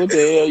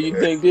the hell you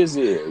think this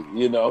is?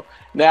 You know.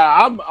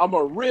 Now I'm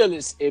a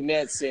realist in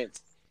that sense.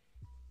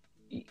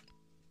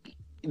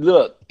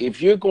 Look,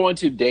 if you're going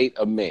to date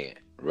a man,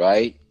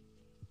 right?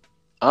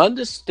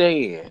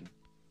 Understand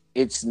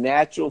it's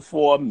natural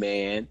for a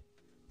man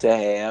to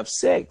have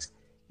sex,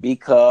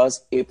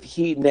 because if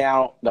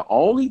the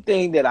only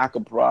thing that I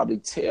could probably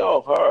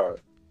tell her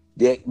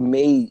that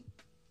may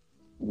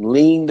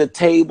lean the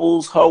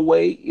tables her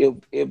way,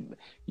 if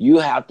you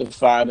have to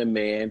find a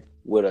man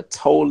with a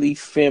totally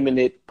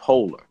feminine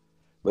polar.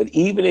 But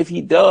even if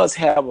he does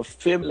have a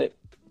feminine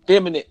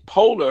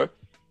polar,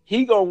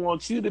 he gonna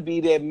want you to be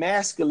that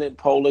masculine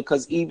polar,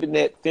 because even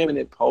that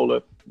feminine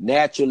polar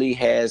naturally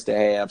has to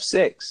have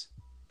sex.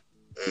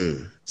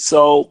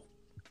 So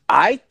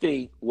I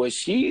think what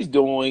she's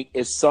doing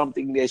is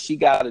something that she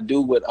got to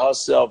do with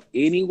herself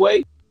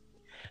anyway,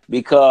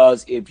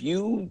 because if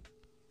you,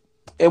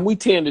 and we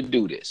tend to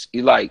do this,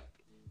 you like,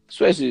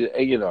 especially,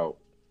 you know,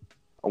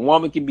 a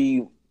woman can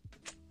be,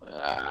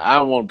 I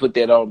don't want to put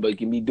that on, but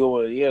can be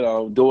doing, you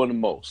know, doing the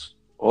most,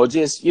 or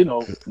just, you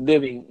know,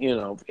 living, you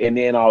know, and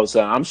then all of a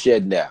sudden I'm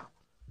shutting down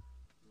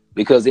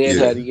because they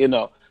had, you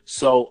know.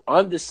 So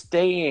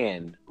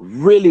understand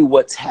really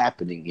what's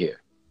happening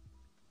here.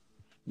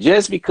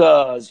 Just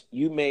because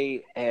you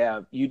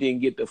didn't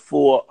get the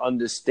full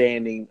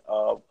understanding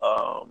of,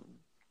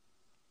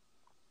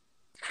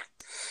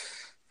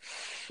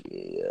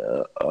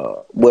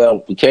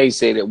 well, we can't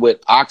say that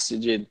with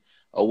oxygen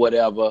or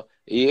whatever.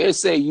 Yeah,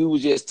 say you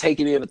was just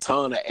taking in a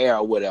ton of air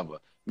or whatever,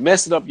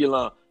 messing up your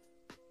lung.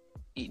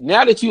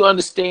 Now that you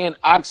understand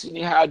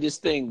oxygen, how this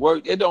thing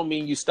works, it don't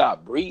mean you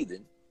stop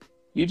breathing.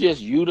 You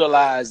just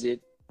utilize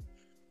it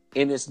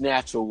in its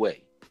natural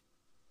way,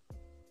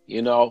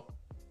 you know?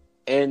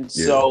 And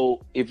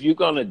so if you're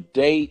going to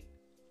date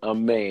a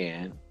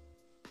man,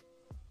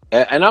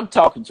 and I'm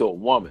talking to a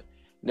woman,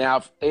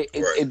 now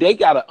if they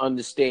got to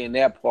understand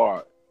that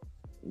part.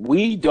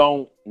 We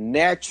don't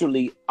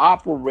naturally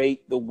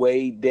operate the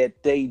way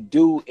that they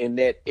do in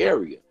that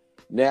area.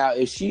 Now,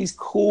 if she's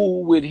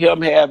cool with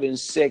him having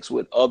sex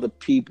with other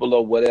people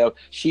or whatever,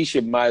 she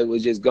might as well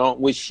just go,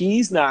 which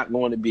she's not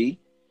going to be,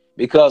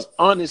 because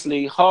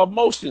honestly, her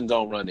emotions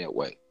don't run that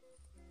way.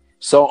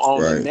 So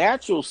on the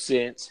natural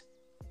sense,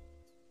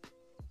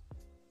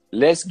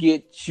 let's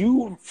get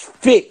you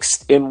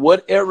fixed in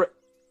whatever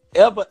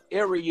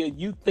area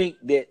you think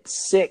that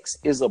sex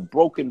is a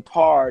broken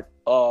part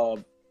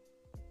of,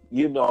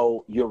 you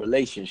know, your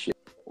relationship.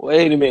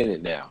 Wait a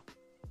minute now.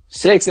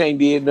 Sex ain't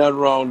did nothing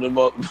wrong to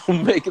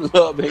making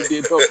love ain't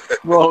did no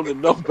wrong to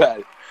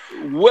nobody.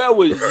 Where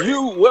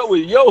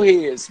was your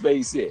head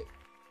space at?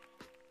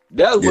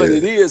 That's what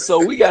it is.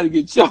 So we got to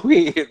get your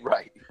head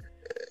right.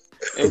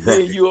 And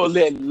then you'll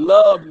let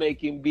love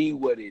making be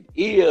what it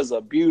is,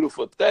 a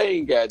beautiful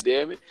thing,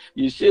 goddammit.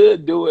 You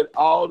should do it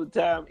all the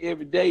time,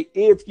 every day,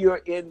 if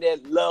you're in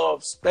that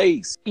love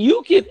space.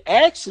 You can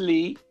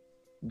actually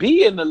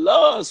be in the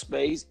love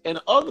space and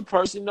the other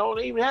person don't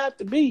even have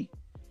to be,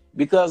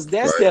 because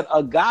that's that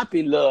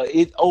agape love.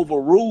 It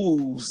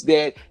overrules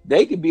that.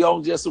 They could be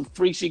on just some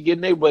freak shit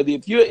getting there, but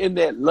if you're in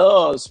that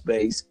love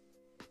space,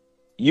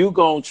 you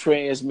gonna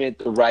transmit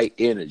the right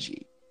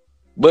energy.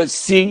 But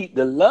see,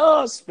 the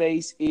love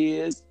space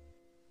is,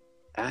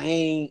 I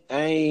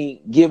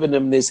ain't giving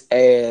them this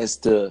ass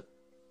to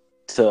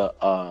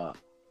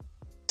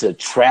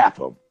trap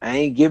them. I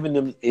ain't giving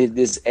them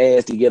this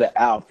ass to get an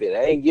outfit.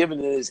 I ain't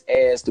giving them this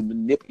ass to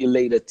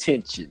manipulate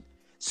attention.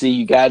 See,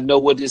 you gotta know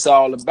what it's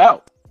all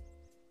about.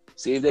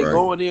 See, if they're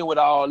going in with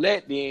all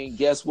that, then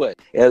guess what?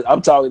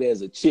 I'm talking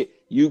as a chick,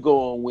 you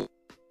going with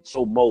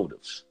your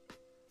motives.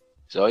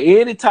 So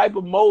any type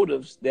of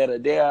motives that are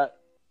there,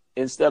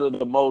 instead of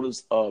the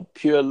motives of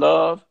pure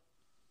love,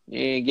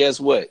 and guess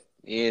what?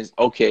 Is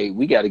okay,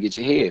 we got to get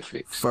your head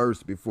fixed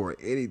first before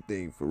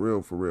anything, for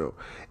real.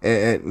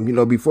 And you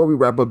know, before we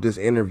wrap up this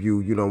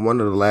interview, you know,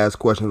 one of the last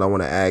questions I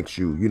want to ask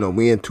you, you know,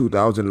 we in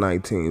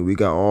 2019, we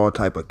got all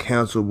type of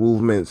cancel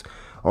movements,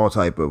 all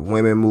type of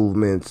women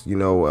movements, you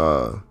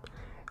know.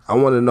 I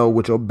want to know,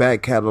 with your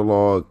back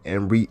catalog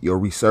and your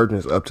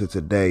resurgence up to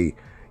today,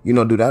 you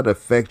know, do that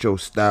affect your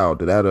style?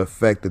 Do that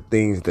affect the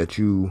things that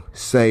you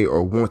say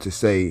or want to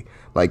say,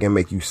 like, and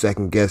make you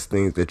second guess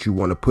things that you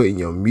want to put in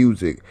your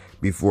music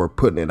before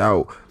putting it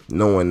out,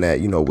 knowing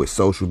that, you know, with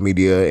social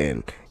media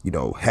and, you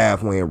know,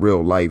 halfway in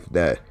real life,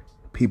 that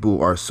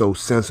people are so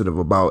sensitive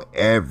about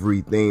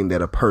everything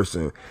that a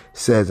person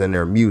says in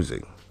their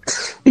music?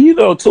 You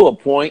know, to a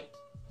point,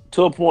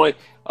 to a point.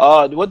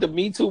 With the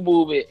Me Too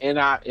movement,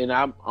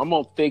 I'm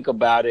gonna think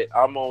about it.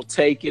 I'm gonna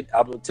take it.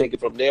 I'm gonna take it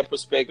from their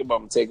perspective. I'm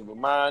gonna take it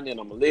from mine, and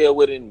I'm gonna live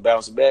with it and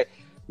bounce it back.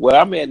 Where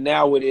I'm at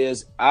now with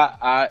is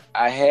I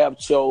have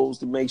chose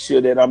to make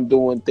sure that I'm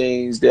doing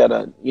things that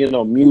are,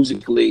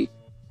 musically,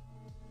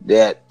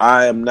 that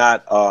I am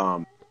not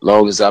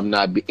long as I'm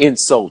not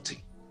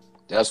insulting.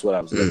 That's what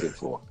I was looking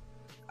for.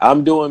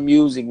 I'm doing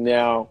music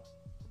now.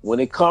 When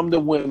it comes to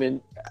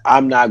women,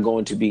 I'm not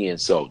going to be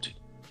insulted.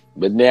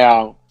 But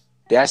now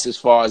that's as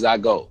far as I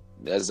go.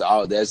 That's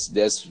all.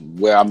 That's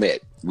where I'm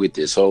at with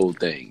this whole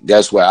thing.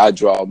 That's where I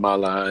draw my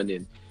line,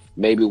 and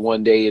maybe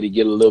one day it'll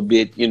get a little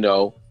bit, in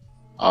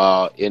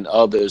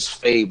others'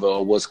 favor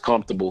or what's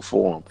comfortable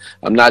for them.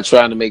 I'm not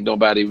trying to make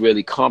nobody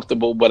really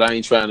comfortable, but I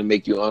ain't trying to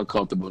make you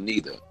uncomfortable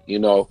neither.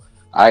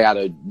 I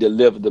gotta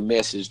deliver the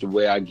message the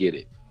way I get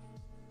it.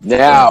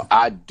 Now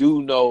I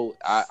do know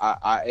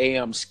I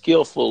am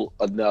skillful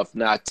enough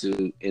not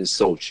to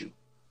insult you.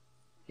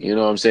 You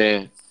know what I'm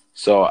saying?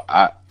 So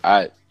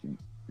I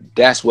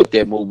that's what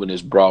that movement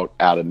has brought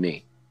out of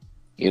me.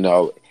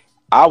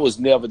 I was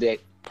never that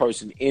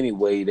person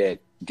anyway that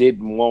that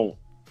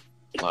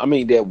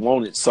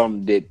wanted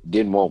something that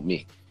didn't want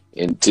me.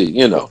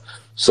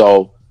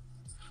 So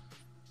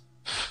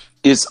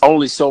it's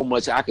only so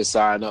much I can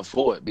sign up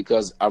for it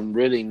because I'm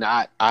really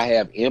not. I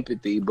have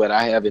empathy, but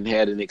I haven't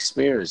had an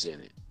experience in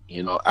it.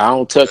 I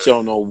don't touch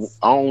on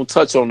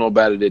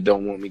nobody that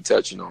don't want me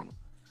touching on them.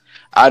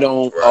 I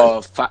don't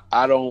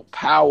I don't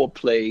power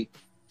play,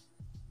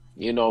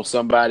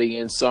 somebody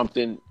in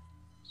something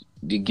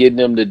to get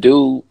them to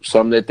do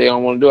something that they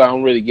don't want to do. I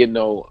don't really get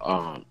no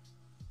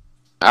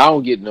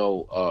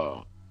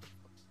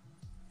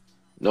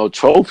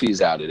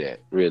trophies out of that,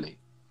 really.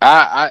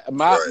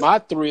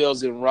 My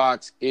thrills and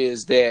rocks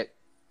is that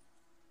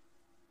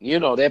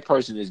that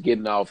person is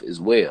getting off as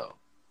well,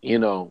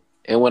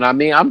 and when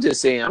I'm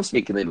just saying, I'm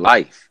speaking in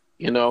life,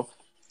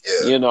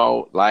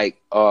 like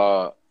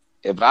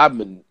if I've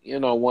been,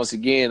 once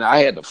again, I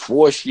had to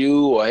force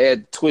you or I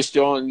had to twist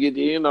you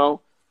on,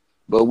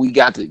 but we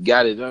got it.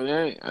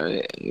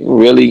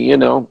 Really,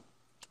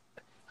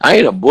 I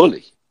ain't a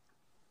bully.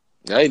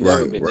 I ain't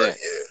never been that.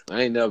 Yeah.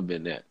 I ain't never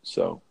been that.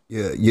 So.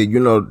 Yeah,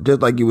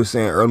 just like you were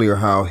saying earlier,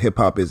 how hip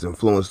hop has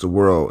influenced the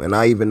world, and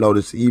I even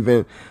noticed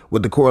even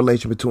with the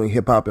correlation between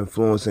hip hop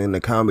influencing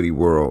the comedy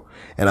world,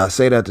 and I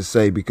say that to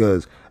say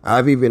because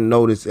I've even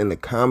noticed in the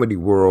comedy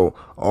world,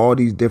 all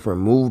these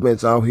different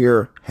movements out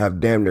here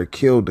have damn near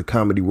killed the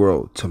comedy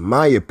world, to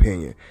my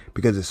opinion,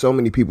 because there's so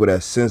many people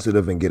that's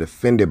sensitive and get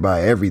offended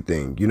by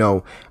everything.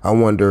 I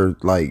wonder,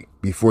 like,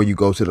 before you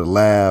go to the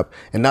lab,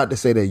 and not to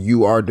say that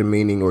you are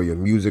demeaning or your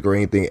music or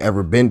anything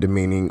ever been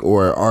demeaning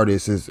or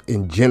artists is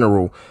in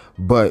general,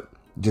 but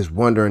just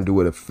wondering, do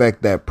it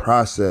affect that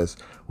process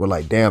where,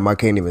 like, damn, I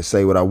can't even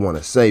say what I want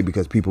to say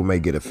because people may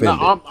get offended?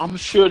 No, I'm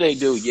sure they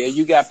do. Yeah,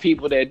 you got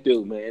people that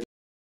do, man.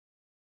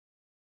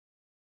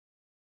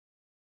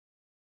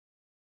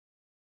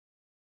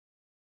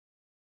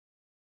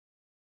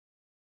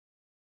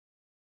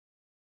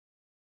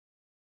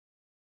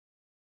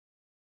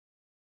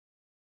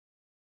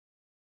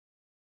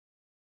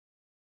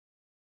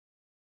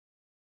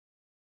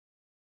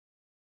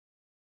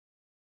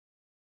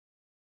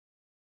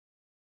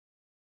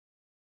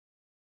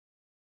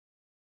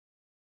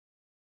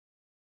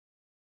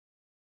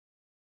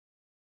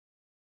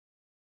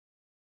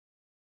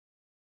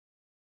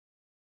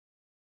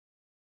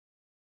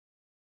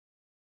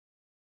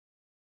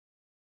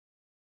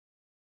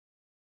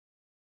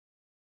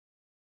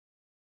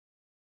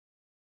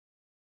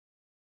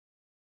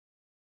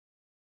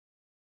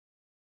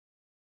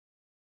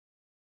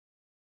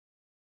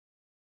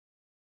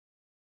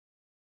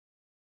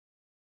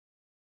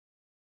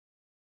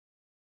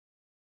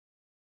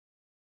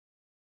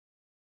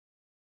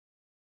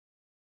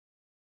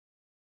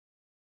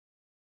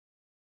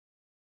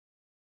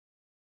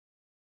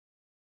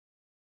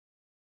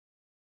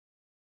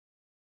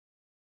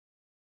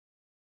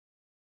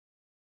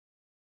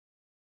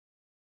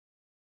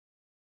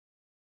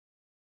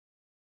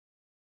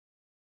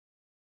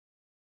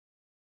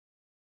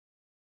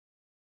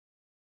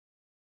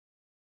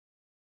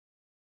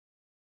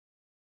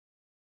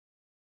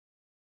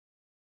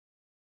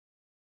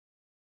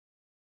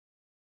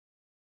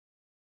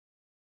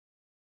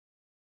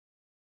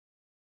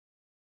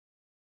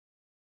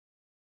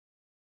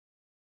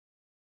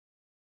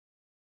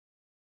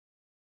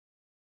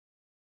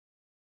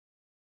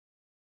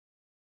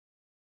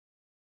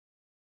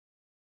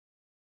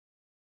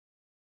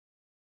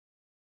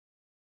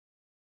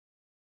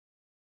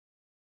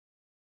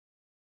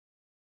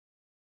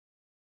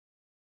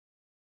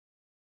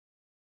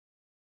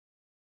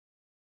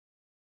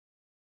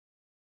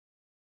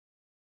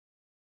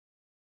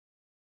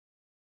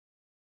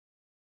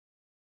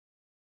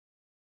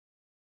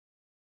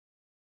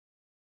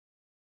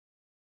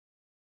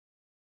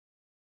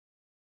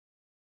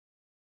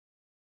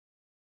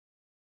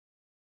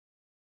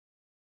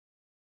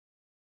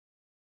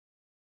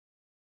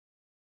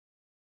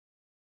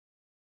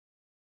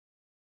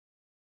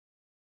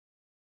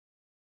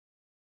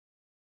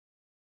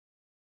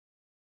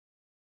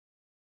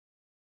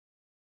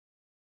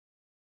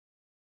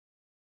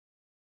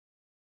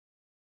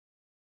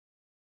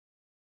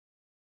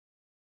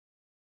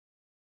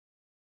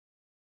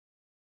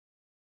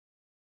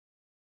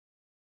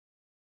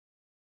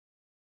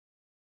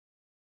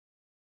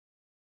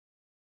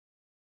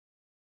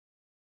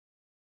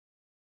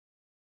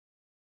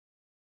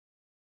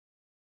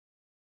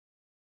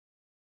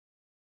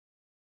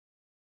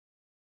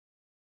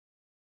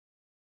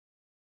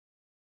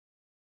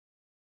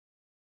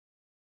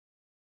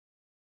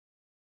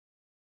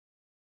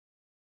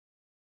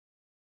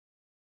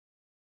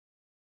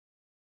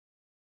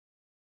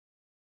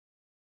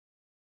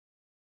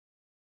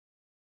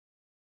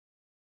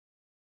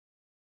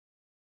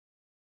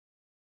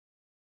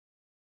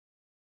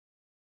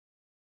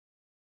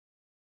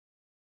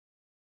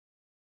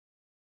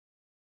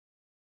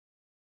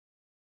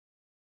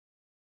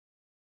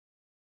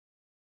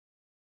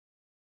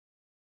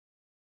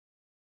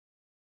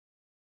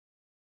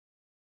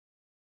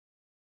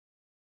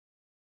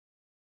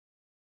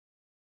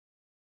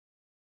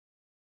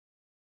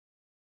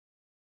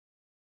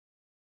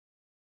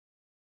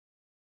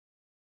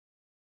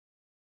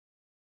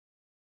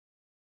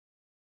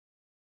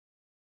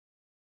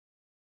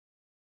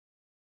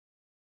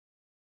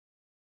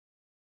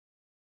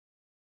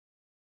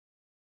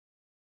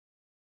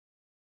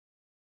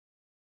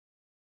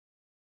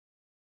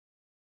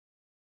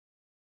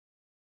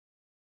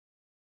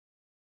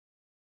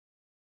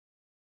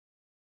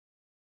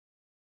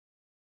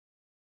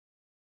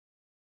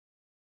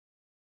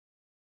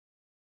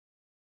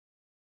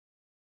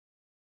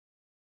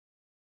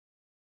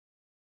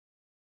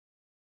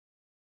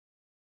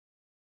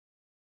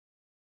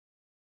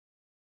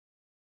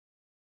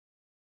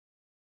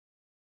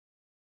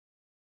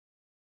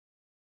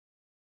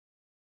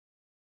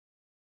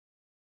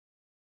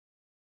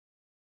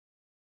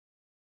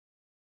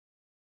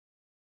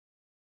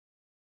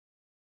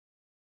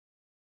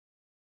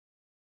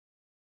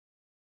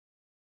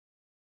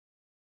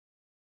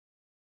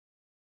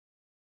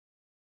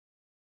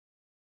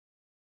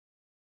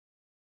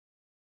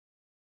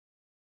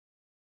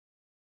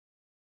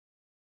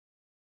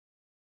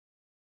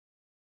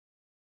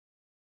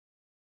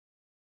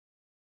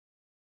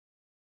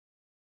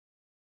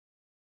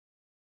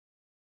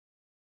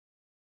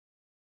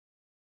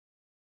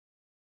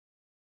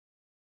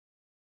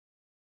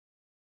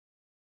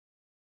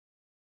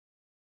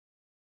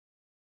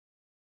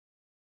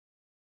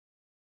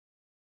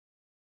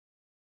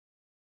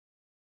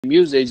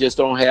 music. They just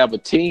don't have a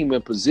team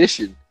in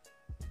position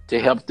to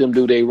help them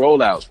do their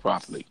rollouts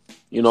properly.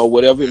 You know,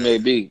 whatever it may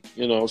be.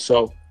 You know,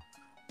 so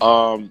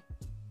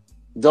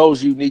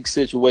those unique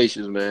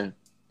situations, man.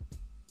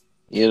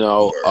 You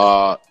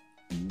know,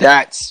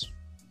 that's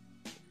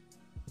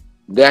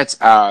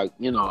our,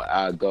 you know,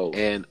 our goal.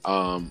 And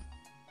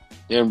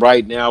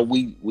right now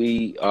we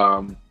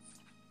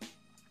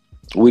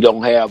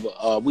don't have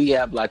we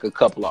have like a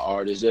couple of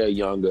artists. They're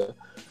younger,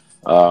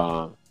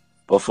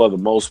 but for the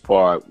most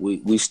part,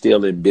 we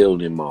still in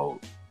building mode.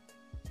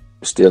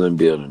 Still in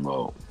building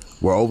mode.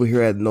 We're over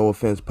here at No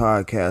Offense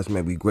Podcast,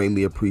 man. We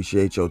greatly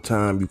appreciate your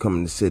time. You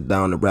coming to sit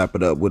down and wrap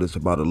it up with us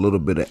about a little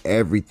bit of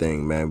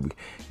everything, man.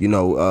 You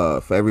know,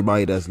 for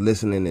everybody that's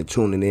listening and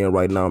tuning in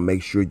right now,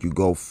 make sure you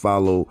go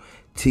follow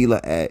Tela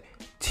at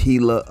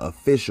Tela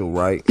Official,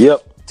 right?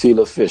 Yep,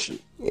 Tela Official.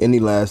 Any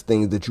last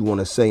things that you want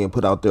to say and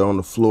put out there on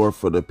the floor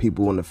for the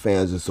people and the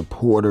fans and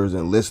supporters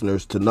and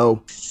listeners to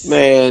know?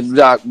 Man,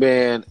 Doc,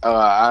 man,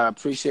 I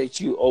appreciate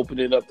you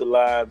opening up the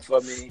line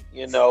for me.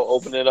 You know,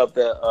 opening up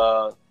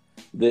the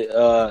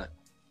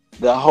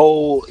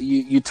whole.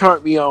 You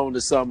turned me on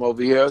to something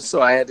over here,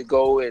 so I had to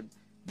go and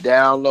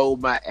download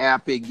my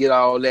app and get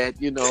all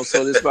that. You know,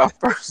 so this is my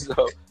first.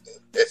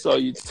 So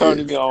you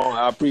turning me on.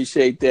 I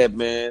appreciate that,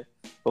 man.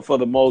 But for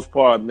the most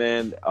part,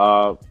 man,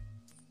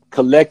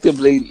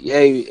 collectively,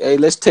 hey,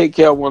 let's take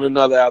care of one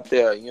another out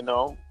there, you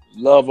know.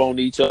 Love on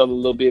each other a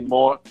little bit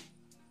more.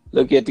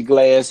 Look at the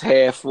glass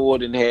half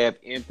full and half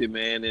empty,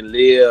 man, and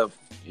live,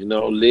 you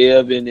know,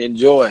 live and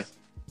enjoy.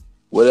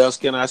 What else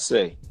can I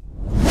say?